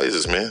everybody that plays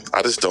us, man.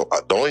 I just don't.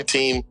 The only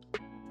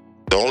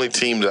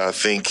team that I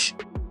think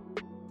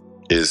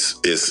is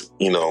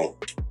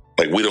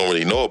like we don't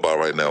really know about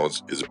right now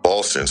is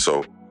Boston.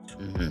 So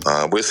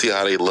we'll see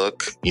how they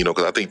look.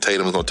 Because I think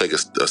Tatum's gonna take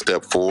a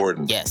step forward.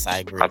 And yes, I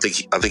agree. I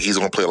think he's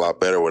gonna play a lot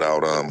better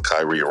without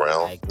Kyrie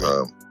around.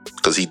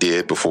 Because he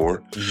did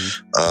before.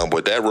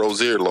 But that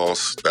Rozier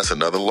loss, that's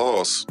another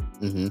loss.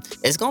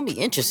 It's going to be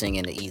interesting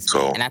in the East.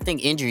 So, and I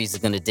think injuries are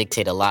going to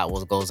dictate a lot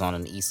what goes on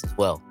in the East as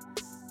well.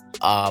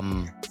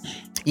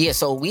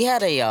 So we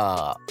had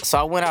so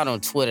I went out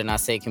on Twitter and I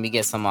said, can we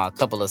get a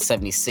couple of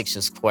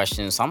 76ers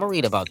questions? So I'm going to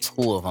read about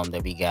 2 of them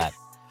that we got.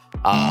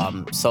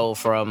 So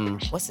from,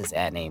 what's his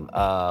ad name?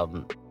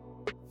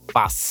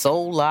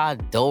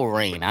 Fasola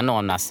Dorain. I know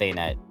I'm not saying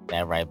that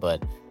right,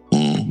 but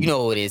you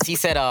know who it is. He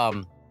said,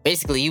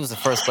 basically, he was the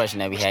first question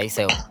that we had. He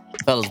said,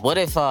 fellas, what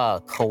if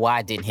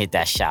Kawhi didn't hit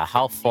that shot?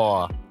 How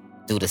far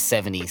do the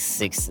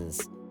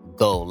 76ers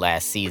go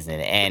last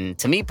season? And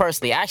to me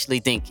personally, I actually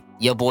think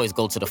your boys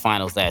go to the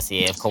finals last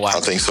year if Kawhi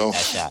didn't hit that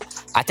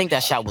shot. I think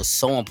that shot was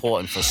so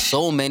important for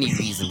so many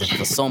reasons,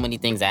 for so many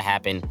things that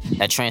happened,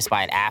 that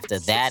transpired after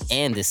that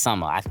and this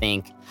summer. I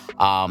think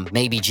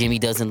maybe Jimmy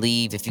doesn't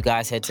leave if you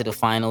guys head to the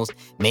finals.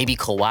 Maybe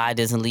Kawhi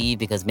doesn't leave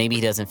because maybe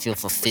he doesn't feel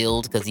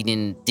fulfilled because he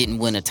didn't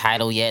win a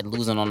title yet,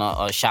 losing on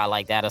a shot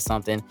like that or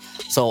something.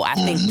 So I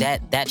think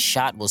that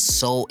shot was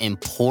so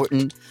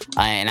important,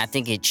 and I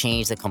think it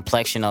changed the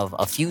complexion of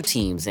a few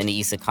teams in the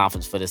Eastern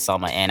Conference for this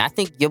summer. And I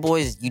think your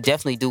boys, you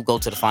definitely do go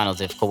to the finals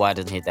if Kawhi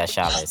doesn't hit that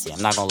shot last year.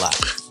 I'm not gonna lie.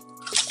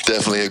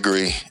 Definitely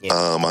agree.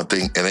 Yeah. I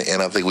think,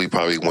 and I think we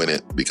probably win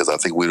it because I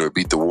think we would have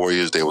beat the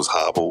Warriors. They was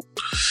hobbled.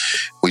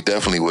 We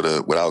definitely would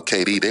have. Without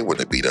KD, they wouldn't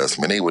have beat us.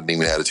 I mean, they wouldn't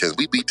even have a chance.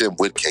 We beat them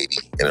with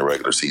KD in a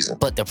regular season.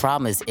 But the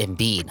problem is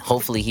Embiid.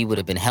 Hopefully, he would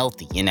have been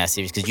healthy in that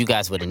series because you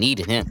guys would have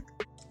needed him.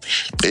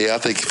 Yeah, I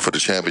think for the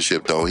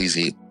championship though,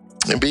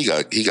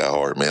 Embiid got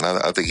hard, man.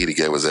 I think he'd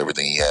gave us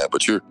everything he had.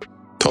 But you're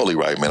totally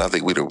right, man. I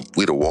think we'd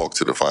have walked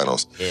to the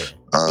finals. Yeah.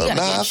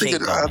 I think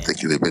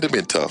it would have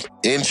been tough.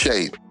 In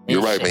shape.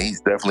 You're right, man.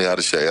 He's definitely out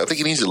of shape. I think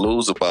he needs to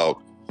lose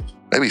about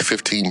maybe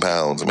 15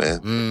 pounds,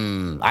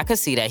 man. I could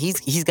see that.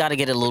 He's got to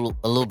get a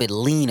little bit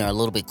leaner, a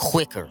little bit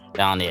quicker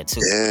down there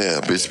too. Yeah,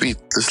 but be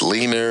just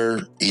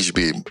leaner. He should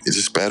be. It's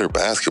just better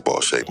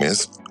basketball shape, man.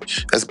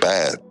 That's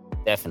bad.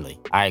 Definitely,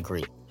 I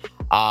agree.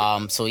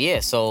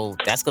 So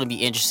that's gonna be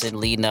interesting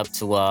leading up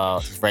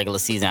to regular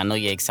season. I know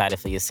you're excited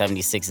for your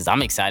 76ers.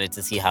 I'm excited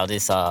to see how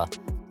this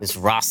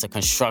roster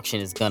construction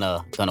is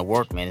gonna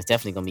work, man. It's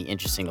definitely gonna be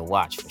interesting to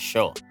watch for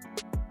sure.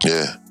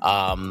 Yeah.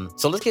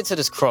 So let's get to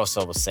this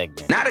crossover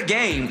segment. Not a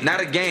game. We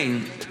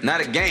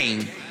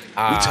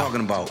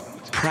talking about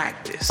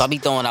practice. So I'll be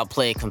throwing out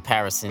player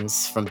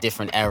comparisons from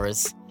different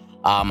eras.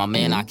 My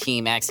man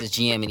Akeem asks his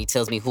GM, and he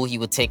tells me who he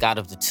would take out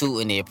of the two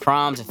in their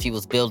primes if he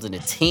was building a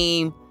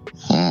team.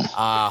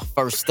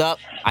 First up,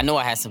 I know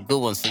I had some good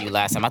ones for you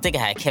last time. I think I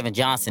had Kevin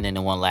Johnson in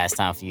the one last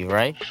time for you,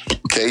 right?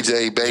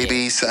 KJ,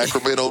 baby,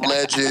 Sacramento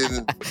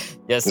legend.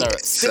 Yes, sir.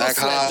 Still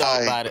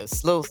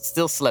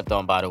slept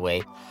on, by the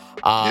way.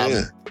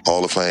 Yeah,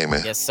 Hall of Fame,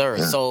 man. Yes, sir.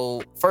 Yeah.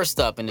 So first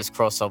up in this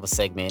crossover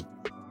segment,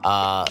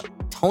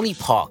 Tony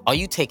Parker. Are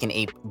you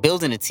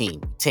building a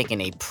team, taking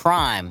a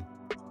prime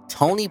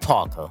Tony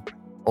Parker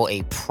or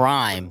a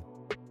prime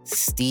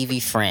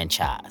Stevie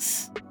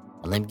Franchise?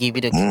 Well, let me give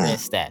you the career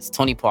stats.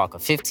 Tony Parker,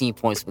 15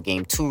 points per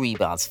game, 2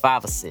 rebounds,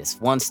 5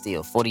 assists, 1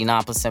 steal,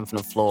 49% from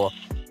the floor,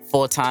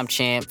 4-time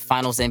champ,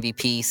 finals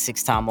MVP,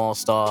 6-time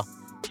All-Star.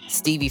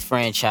 Stevie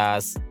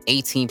Franchise,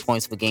 18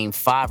 points per game,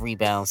 5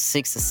 rebounds,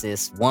 6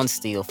 assists, 1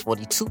 steal,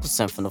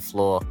 42% from the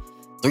floor,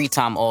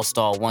 3-time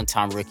All-Star,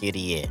 1-time Rookie of the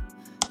Year.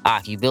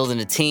 You building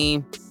a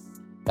team,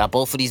 got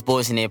both of these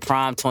boys in their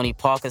prime, Tony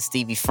Parker,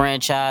 Stevie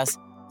Franchise.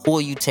 Who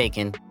are you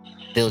taking?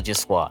 Build your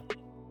squad.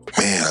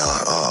 Man,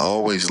 I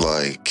always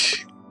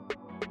like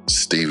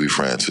Stevie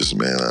Francis,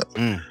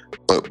 man.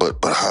 But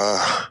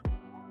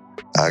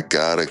I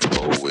gotta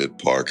go with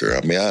Parker.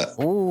 I mean,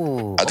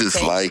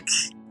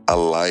 I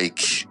like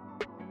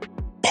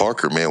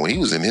Parker, man. When he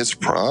was in his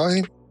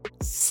prime,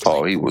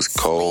 he was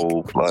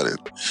cold-blooded.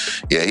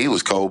 Yeah, he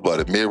was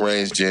cold-blooded.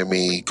 Mid-range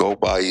Jimmy, go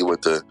by you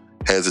with the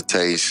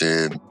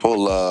hesitation,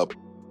 pull up,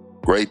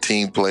 great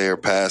team player,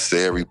 pass to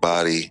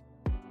everybody.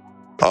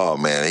 Oh,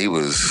 man, he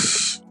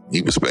was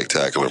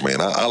spectacular,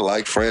 man. I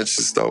like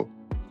Francis, though.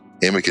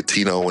 Him and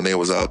Coutinho when they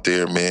was out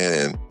there,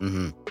 man.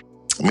 And,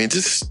 I mean,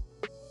 just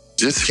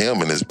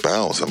him and his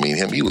bounce. I mean,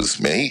 he was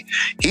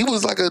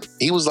like a,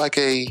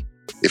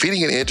 if he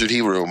didn't get injured,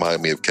 he would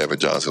remind me of Kevin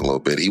Johnson a little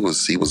bit. He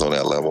was on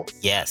that level.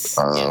 Yes.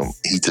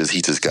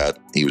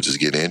 He was just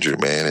getting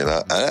injured, man. And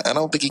I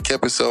don't think he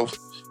kept himself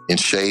in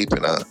shape.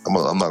 And I'm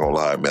not gonna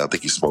lie, man. I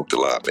think he smoked a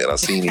lot, man. I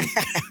seen him.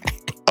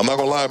 I'm not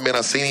gonna lie, man.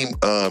 I seen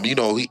him.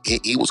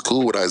 He was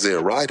cool with Isaiah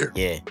Ryder.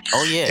 Yeah.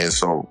 Oh yeah. And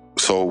so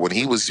when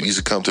he used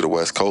to come to the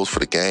West Coast for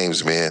the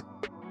games, man,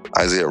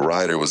 Isaiah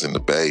Ryder was in the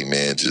Bay,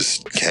 man,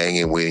 just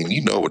hanging with him.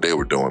 You know what they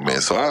were doing,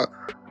 man. So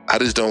I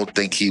just don't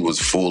think he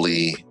was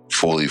fully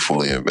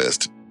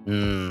invested.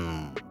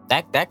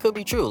 That could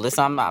be true.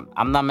 Listen,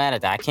 I'm not mad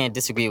at that. I can't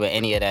disagree with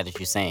any of that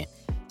you're saying.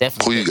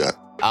 Definitely. Who you got?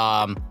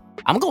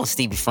 I'm going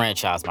Stevie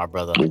Franchise, my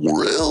brother.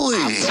 Really?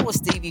 I'm going with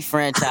Stevie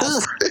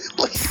Franchise.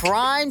 Really?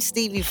 Prime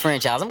Stevie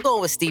Franchise. I'm going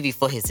with Stevie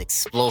for his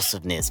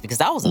explosiveness because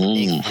I was a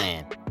big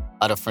fan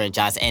of the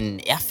franchise.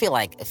 And I feel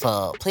like if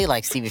a player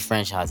like Stevie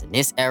Franchise in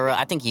this era,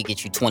 I think he'd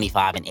get you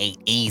 25 and 8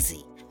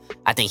 easy.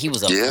 I think he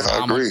was a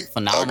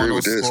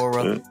phenomenal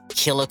scorer,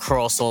 killer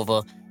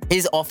crossover.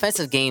 His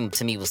offensive game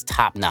to me was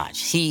top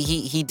notch.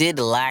 He did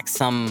lack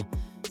some,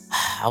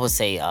 I would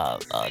say,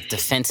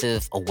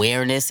 defensive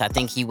awareness. I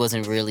think he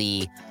wasn't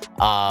really,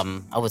 I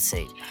would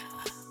say,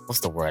 what's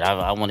the word?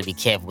 I want to be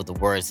careful with the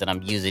words that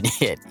I'm using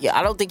here. Yeah,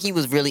 I don't think he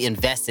was really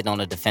invested on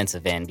the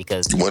defensive end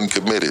because he wasn't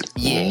committed.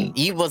 Yeah,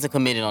 he wasn't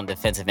committed on the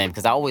defensive end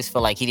because I always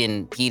feel like he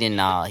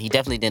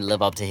definitely didn't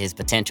live up to his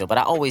potential. But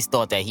I always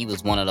thought that he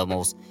was one of the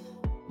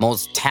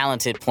most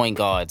talented point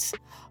guards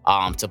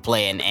to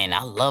play, and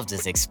I loved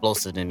his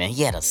explosiveness, man.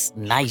 He had a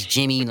nice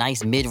Jimmy,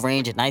 nice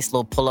mid-range, a nice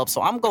little pull-up.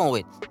 So I'm going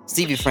with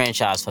Stevie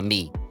Franchise for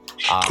me.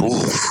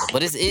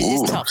 But it's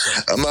tough.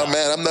 I'm not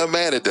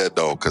mad at that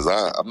though, because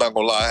I'm not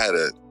gonna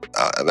lie,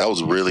 that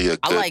was really a good...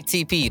 I like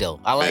TP though.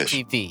 I like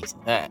TP.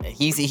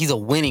 He's a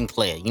winning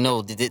player. You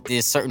know,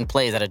 there's certain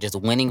players that are just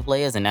winning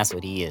players, and that's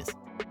what he is.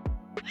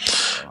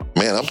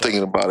 Man, I'm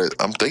thinking about it,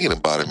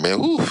 man.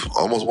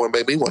 Almost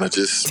made me want to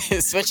just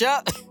switch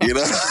up. You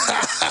know,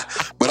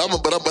 but I'm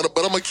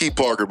gonna keep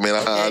Parker, man.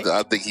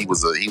 I think he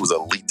was a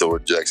lethal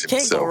injection.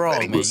 Can't go wrong,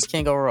 man. You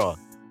can't go wrong.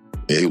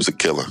 Yeah, he was a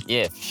killer.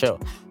 Yeah, for sure.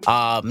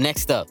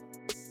 Next up,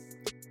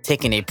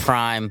 taking a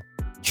prime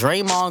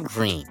Draymond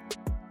Green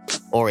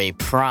or a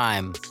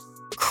prime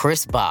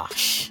Chris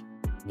Bosh.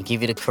 Let me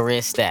give you the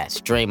career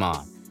stats.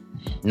 Draymond,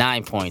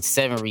 9 points,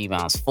 7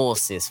 rebounds, 4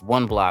 assists,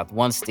 1 block,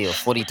 1 steal,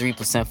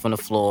 43% from the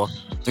floor,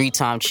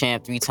 3-time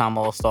champ, 3-time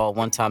All-Star,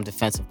 1-time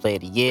Defensive Player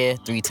of the Year,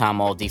 3-time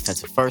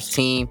All-Defensive First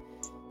Team.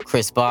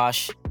 Chris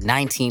Bosh,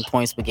 19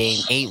 points per game,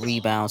 8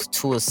 rebounds,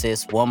 2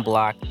 assists, 1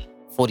 block,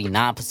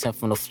 49%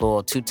 from the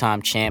floor,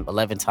 2-time champ,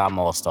 11-time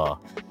All-Star.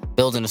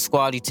 Building a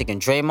squad, you taking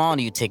Draymond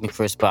or you taking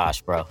Chris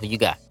Bosh, bro? Who you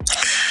got?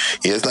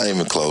 Yeah, it's not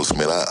even close,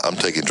 man. I'm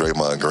taking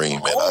Draymond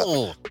Green, man.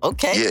 Oh,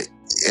 okay. Yeah,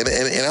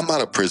 and I'm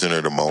not a prisoner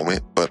of the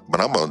moment, but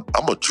I'm a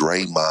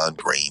Draymond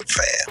Green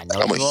fan.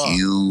 I'm a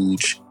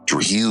huge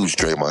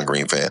Draymond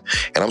Green fan,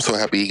 and I'm so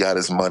happy he got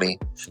his money.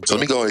 So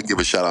let me go ahead and give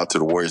a shout out to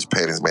the Warriors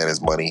paying his man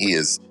his money. He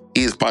is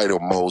probably the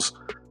most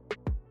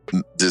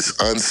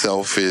just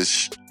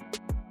unselfish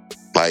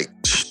like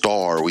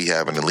star we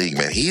have in the league,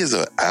 man. He is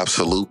an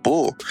absolute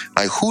bull.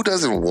 Like, who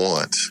doesn't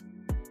want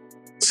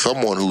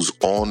someone who's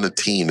on the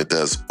team that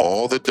does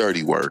all the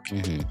dirty work,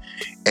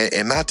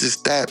 and not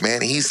just that,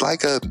 man. He's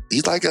like a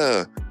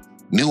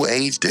new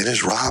age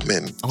Dennis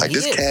Rodman. Like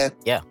this cat,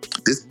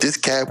 this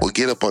cat will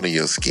get up under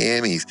your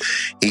skin. He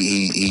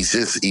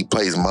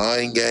plays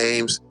mind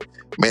games,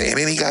 man. And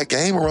then he got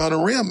game around the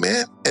rim,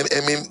 man. And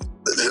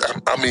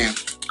I mean,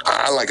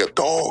 I like a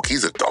dog.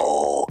 He's a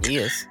dog. He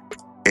is.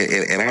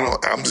 And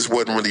I'm just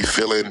wasn't really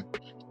feeling.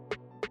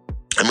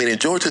 I mean, in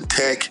Georgia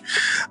Tech,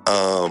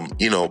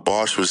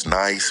 Bosh was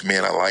nice,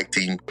 man. I liked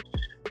him.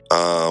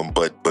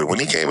 But when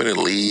he came in the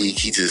league,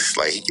 he just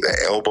like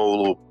that elbow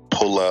little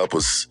pull up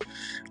was a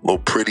little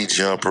pretty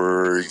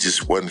jumper. He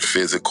just wasn't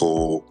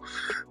physical.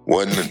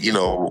 Wasn't, I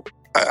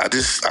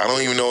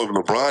don't even know if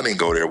LeBron didn't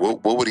go there.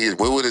 What would his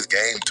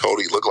game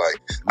totally look like?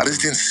 I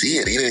just didn't see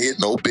it. He didn't hit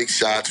no big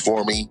shots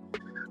for me.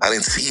 I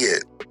didn't see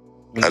it.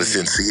 I just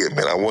didn't see it,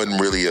 man. I wasn't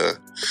really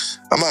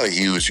I'm not a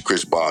huge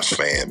Chris Bosh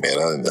fan,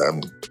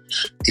 man.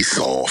 He's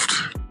soft.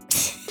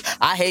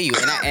 I hear you,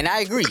 and I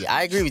agree.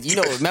 I agree with you.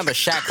 Remember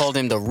Shaq called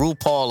him the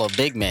RuPaul of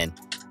big men.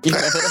 You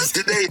remember that?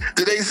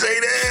 Did they say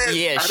that?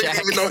 Yeah, I didn't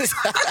even know.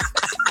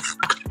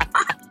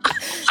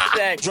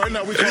 Shaq. Right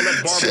now we call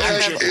that barbecue.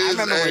 I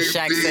remember when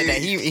Shaq said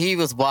that. He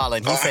was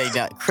wilding. He said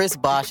that Chris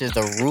Bosh is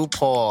the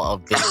RuPaul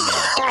of big men.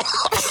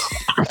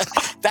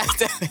 That's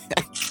the...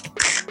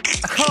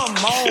 Come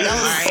on,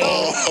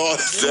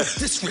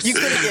 you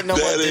couldn't get no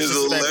more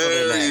disrespectful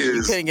than that.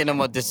 You couldn't get no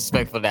more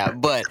disrespectful than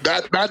that. But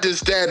not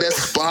just that, that's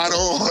spot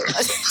on.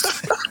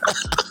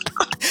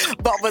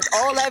 But with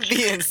all that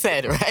being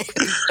said, right?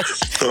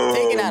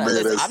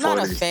 I'm not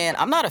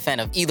a fan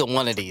of either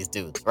one of these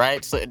dudes,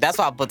 right? So that's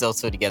why I put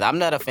those two together. I'm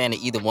not a fan of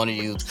either one of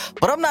you,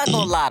 but I'm not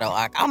gonna lie though.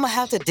 I'm gonna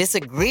have to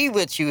disagree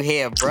with you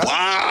here, bro.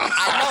 Wow.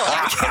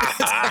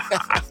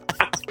 I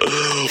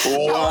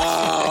know.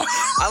 Wow.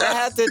 I'm gonna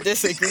have to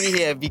disagree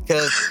here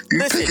because you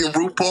picking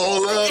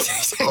RuPaul up?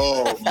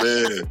 Oh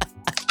man.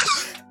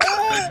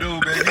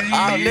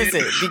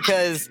 Listen,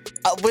 because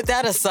with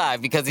that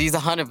aside, because he's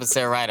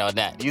 100% right on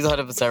that.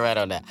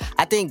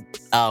 I think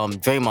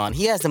Draymond,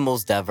 he has the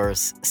most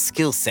diverse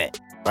skill set,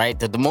 right?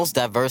 The most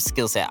diverse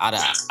skill set out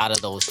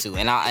of those two,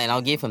 and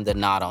I'll give him the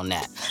nod on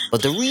that.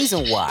 But the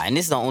reason why, and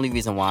this is the only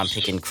reason why I'm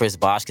picking Chris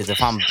Bosh, because if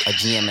I'm a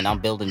GM and I'm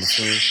building the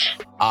team,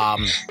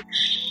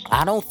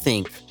 I don't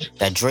think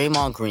that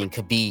Draymond Green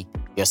could be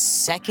your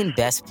second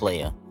best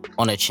player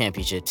on a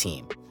championship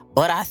team,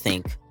 but I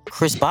think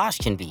Chris Bosh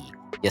can be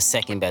your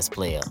second best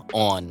player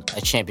on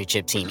a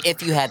championship team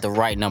if you had the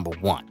right number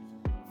one.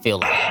 Feel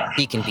like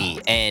he can be,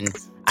 and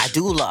I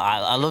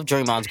love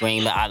Draymond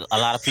Green. A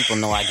lot of people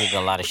know I give a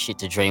lot of shit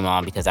to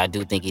Draymond because I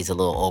do think he's a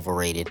little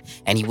overrated,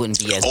 and he wouldn't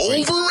be as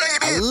great.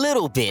 A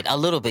little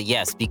bit,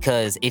 yes.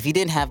 Because if he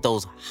didn't have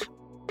those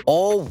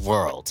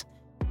all-world,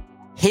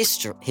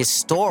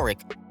 historic,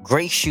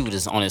 great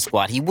shooters on his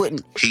squad, he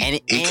wouldn't. He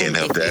can't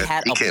help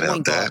that. He can't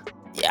help that.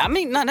 I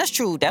mean, no, that's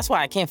true. That's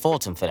why I can't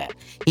fault him for that.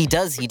 He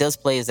does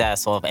play his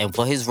ass off, and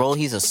for his role,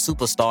 he's a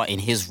superstar in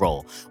his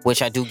role,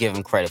 which I do give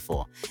him credit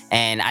for.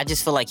 And I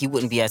just feel like he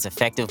wouldn't be as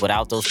effective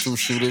without those two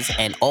shooters,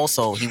 and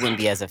also he wouldn't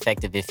be as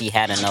effective if he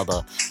had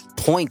another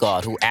point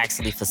guard who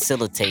actually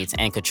facilitates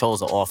and controls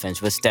the offense,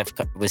 which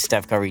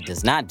Steph Curry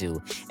does not do,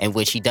 and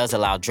which he does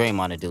allow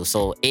Draymond to do.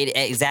 So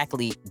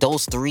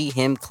those three,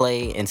 him,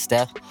 Clay, and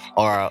Steph,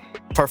 are a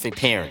perfect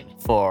pairing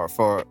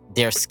for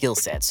their skill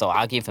set. So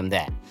I'll give him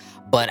that.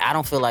 But I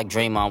don't feel like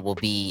Draymond will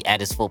be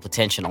at his full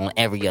potential on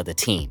every other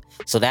team.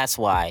 So that's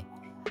why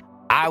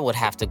I would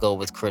have to go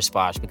with Chris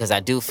Bosh, because I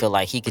do feel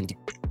like he can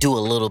do a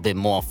little bit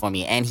more for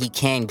me. And he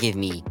can give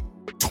me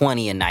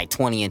 20 a night,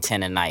 20 and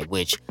 10 a night,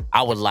 which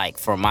I would like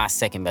for my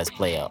second best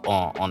player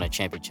on a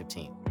championship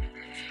team.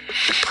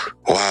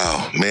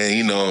 Wow,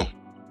 man,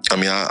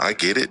 I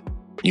get it.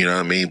 You know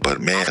what I mean?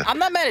 But man, I'm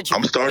not mad at you.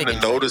 I'm starting to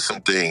notice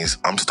some things.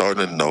 I'm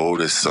starting to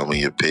notice some of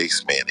your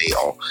picks, man.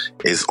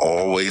 It's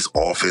always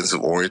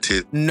offensive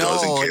oriented. No,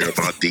 doesn't care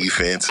about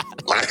defense.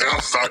 Like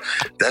I'm sorry,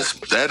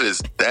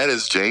 that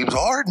is James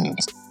Harden.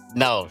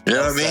 No, you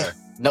know what I mean?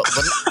 No,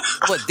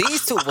 but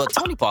these two. Well,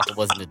 Tony Parker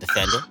wasn't a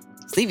defender.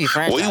 Stevie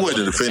Franchise. Well, he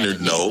wasn't a defender,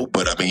 no.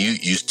 But I mean,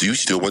 you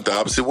still went the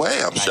opposite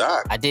way. I'm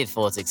shocked. I did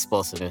for its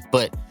explosiveness,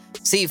 but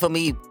see, for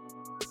me,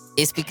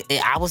 it's because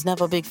I was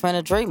never a big fan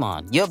of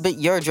Draymond. You're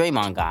a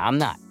Draymond guy. I'm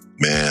not.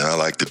 Man, I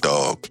like the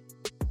dog.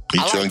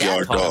 He's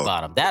junkyard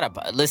dog. About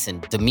him.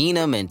 Listen,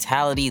 demeanor,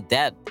 mentality,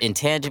 that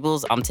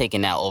intangibles. I'm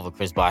taking that over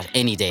Chris Bosh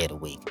any day of the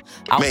week.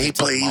 Man, he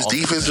plays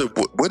defensive.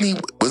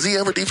 Was he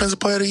ever defensive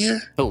player of the year?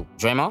 Who?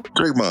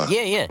 Draymond?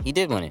 Yeah, he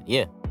did win it.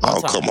 Yeah.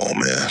 Oh, come on,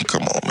 man.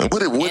 Come on, man.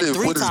 What is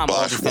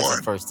Bosh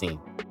won? First team.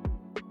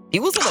 He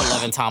was an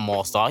 11-time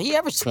All-Star. He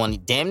averaged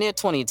damn near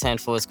 20 and 10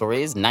 for his career.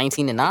 He's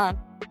 19-9.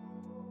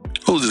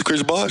 Who's this,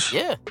 Chris Bosh?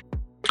 Yeah.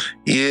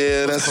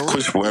 Yeah, that's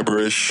Chris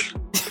Webber-ish.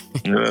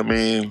 You know what I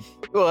mean?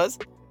 It was.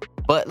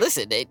 But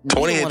listen,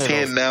 20 and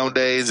 10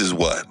 nowadays is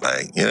what?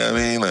 Like, you know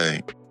what I mean?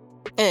 Like,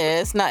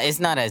 yeah, it's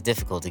not as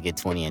difficult to get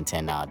 20 and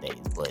 10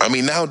 nowadays. But I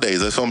mean,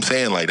 nowadays, that's what I'm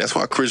saying. Like, that's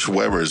why Chris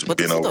Webber has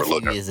been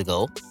overlooked. A few years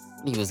ago,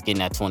 he was getting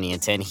that 20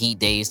 and 10 Heat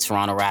days,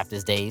 Toronto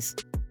Raptors days.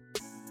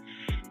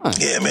 Huh.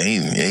 Yeah,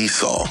 man, he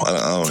saw.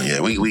 I don't.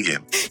 Yeah, we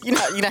get. You're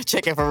not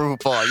checking for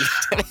RuPaul.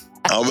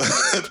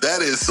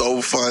 That is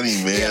so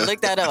funny, man. Yeah, look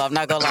that up. I'm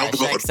not gonna lie.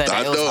 Shaq said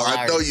that.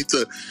 I know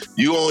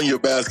you own your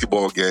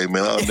basketball game,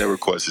 man. I'll never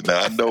question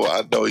that. I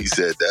know he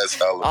said that's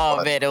how.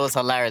 Oh man, it was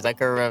hilarious. I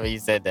couldn't remember you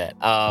said that.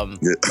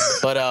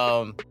 But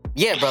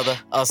yeah, brother.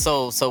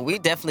 So we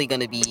definitely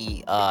gonna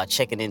be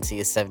checking into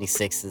your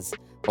 76ers,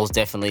 most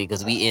definitely,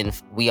 because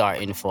we are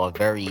in for a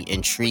very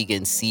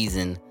intriguing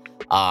season.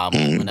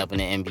 Moving up in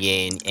the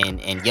NBA,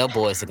 and your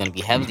boys are going to be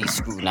heavily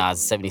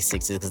scrutinized, the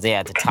 76ers, because they're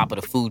at the top of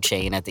the food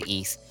chain at the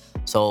East.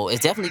 So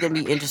it's definitely going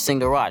to be interesting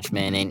to watch,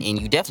 man. And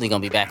you definitely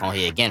going to be back on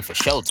here again for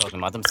sure talking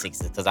about them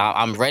Sixers, because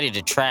I'm ready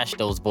to trash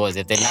those boys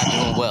if they're not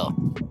doing well.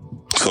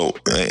 So,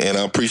 and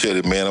I appreciate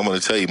it, man. I'm going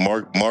to tell you,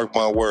 mark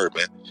my word,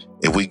 man.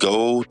 If we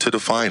go to the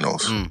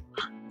finals, I'm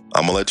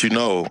going to let you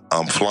know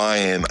I'm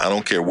flying. I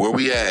don't care where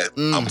we at.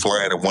 I'm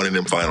flying at one of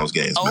them finals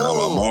games, man. I'm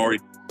already...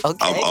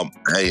 Okay.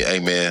 Hey,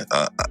 man,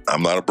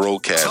 I'm not a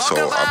broadcast,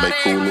 so I make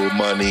cool little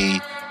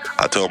money.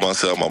 I told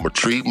myself I'm going to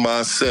treat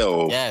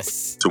myself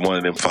to one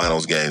of them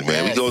finals games,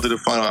 man. We go to the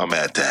final, I'm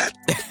at that.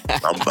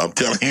 I'm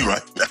telling you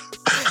right now.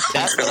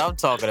 That's what I'm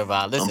talking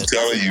about. Listen, I'm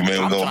telling you,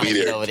 man, we're going to be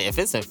there. Over there. If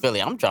it's in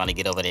Philly, I'm trying to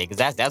get over there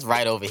because that's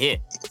right over here.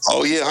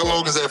 Oh, yeah. How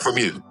long is that from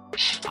you?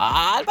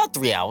 About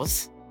 3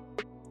 hours.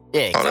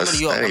 Yeah,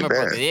 that ain't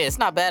bad. Yeah, it's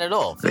not bad at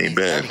all. Ain't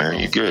bad, man.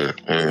 You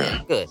good.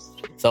 Yeah. Good.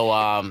 So,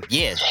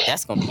 yeah,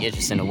 that's going to be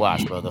interesting to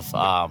watch, brother,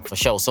 for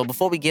sure. So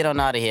before we get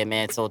on out of here,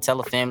 man, so tell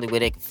the family where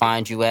they can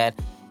find you at.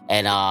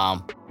 And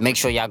make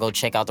sure y'all go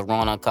check out the Raw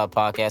and Uncut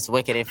podcast.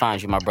 Where can they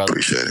find you, my brother?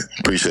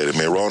 Appreciate it,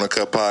 man. Raw and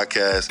Uncut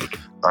podcast,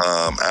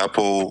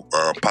 Apple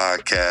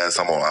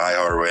Podcasts. I'm on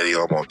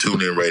iHeartRadio. I'm on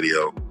TuneIn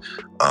Radio.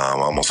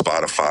 I'm on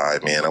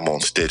Spotify, man. I'm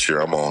on Stitcher.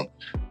 I'm on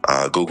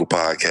Google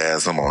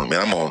Podcasts. I'm on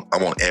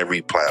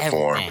every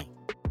platform. Everything.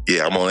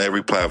 Yeah, I'm on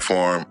every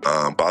platform.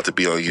 About to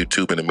be on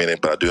YouTube in a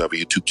minute, but I do have a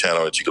YouTube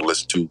channel that you can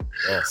listen to.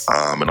 Yes.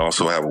 And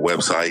also have a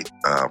website,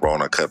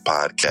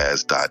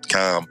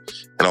 rawandcuttpodcast.com.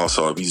 And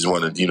also, if you just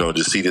want to,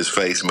 just see this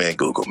face, man,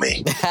 Google me.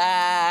 You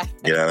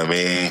know what I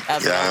mean?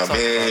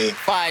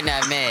 Find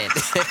that man.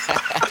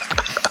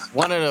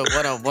 One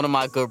of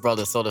my good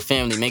brothers. So the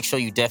family, make sure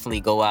you definitely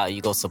go out.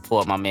 You go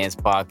support my man's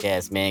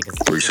podcast, man.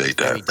 Appreciate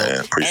that,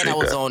 man. And I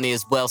was on there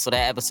as well. So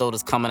that episode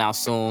is coming out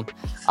soon.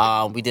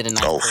 We did a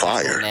nice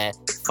fire on that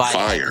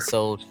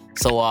episode.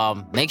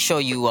 So make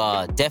sure you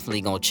definitely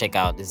gonna check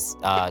out this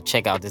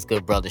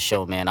good brother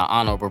show, man. Our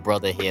honorable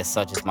brother here,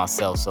 such as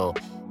myself. So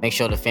make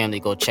sure the family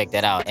go check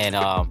that out. And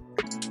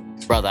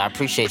brother, I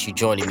appreciate you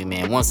joining me,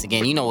 man. Once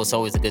again, it's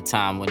always a good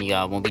time when we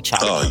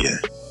chop.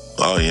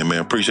 Oh yeah, man.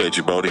 Appreciate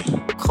you, Brody.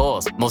 Of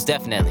course, most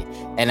definitely.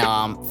 And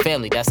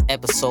family, that's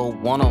episode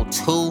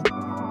 102,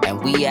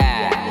 and we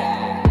out.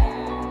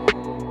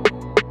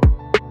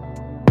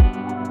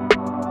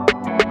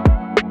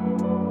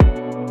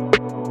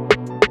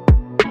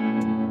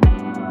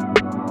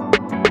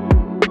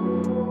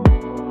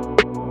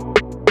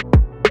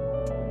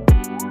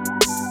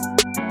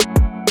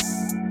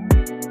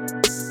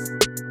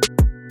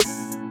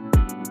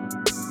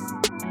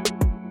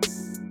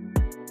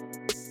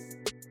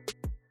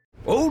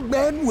 Old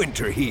Man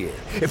Winter here.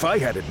 If I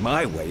had it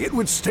my way, it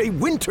would stay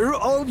winter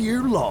all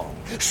year long.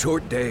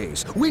 Short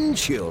days, wind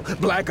chill,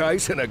 black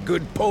ice, and a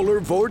good polar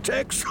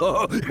vortex.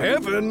 Oh,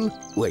 heaven!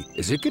 Wait,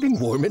 is it getting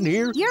warm in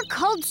here? Your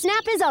cold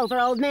snap is over,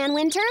 Old Man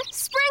Winter.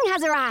 Spring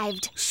has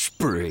arrived.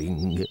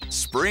 Spring.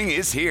 Spring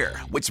is here,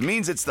 which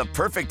means it's the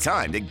perfect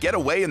time to get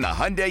away in the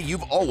Hyundai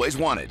you've always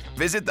wanted.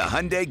 Visit the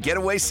Hyundai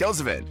Getaway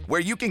Sales Event,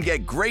 where you can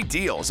get great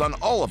deals on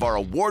all of our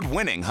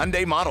award-winning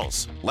Hyundai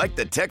models, like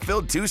the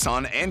tech-filled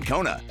Tucson and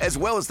Kona, as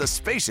well as the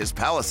spacious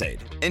Palisade.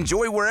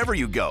 Enjoy wherever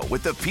you go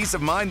with the peace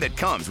of mind that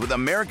comes with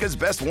America's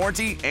best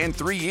warranty and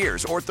 3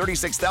 years or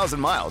 36,000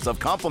 miles of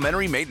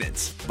complimentary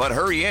maintenance. But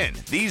hurry in,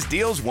 these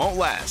deals won't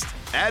last.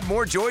 Add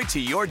more joy to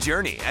your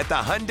journey at the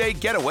Hyundai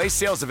Getaway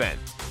Sales Event.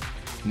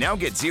 Now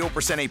get 0%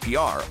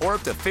 APR or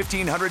up to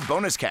 $1,500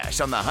 bonus cash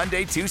on the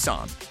Hyundai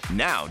Tucson.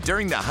 Now,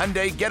 during the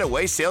Hyundai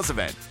Getaway Sales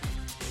Event.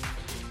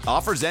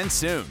 Offers end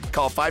soon.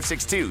 Call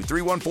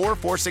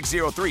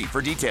 562-314-4603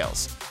 for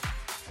details.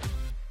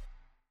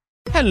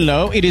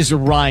 Hello, it is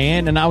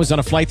Ryan, and I was on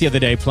a flight the other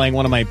day playing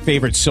one of my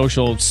favorite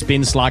social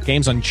spin slot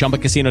games on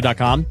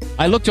ChumbaCasino.com.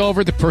 I looked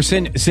over at the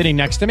person sitting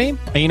next to me,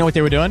 and you know what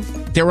they were doing?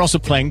 They were also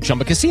playing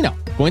Chumba Casino.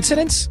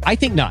 Coincidence? I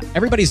think not.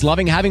 Everybody's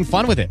loving having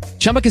fun with it.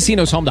 Chumba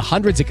Casino is home to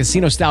hundreds of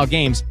casino-style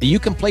games that you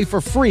can play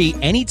for free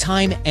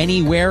anytime,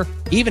 anywhere,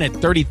 even at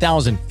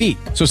 30,000 feet.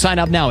 So sign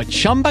up now at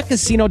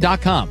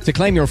ChumbaCasino.com to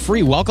claim your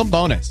free welcome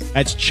bonus.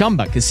 That's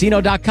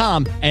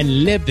ChumbaCasino.com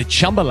and live the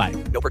Chumba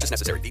life. No purchase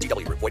necessary.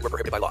 VGW. Void where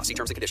prohibited by law. See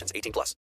terms and conditions. 18+.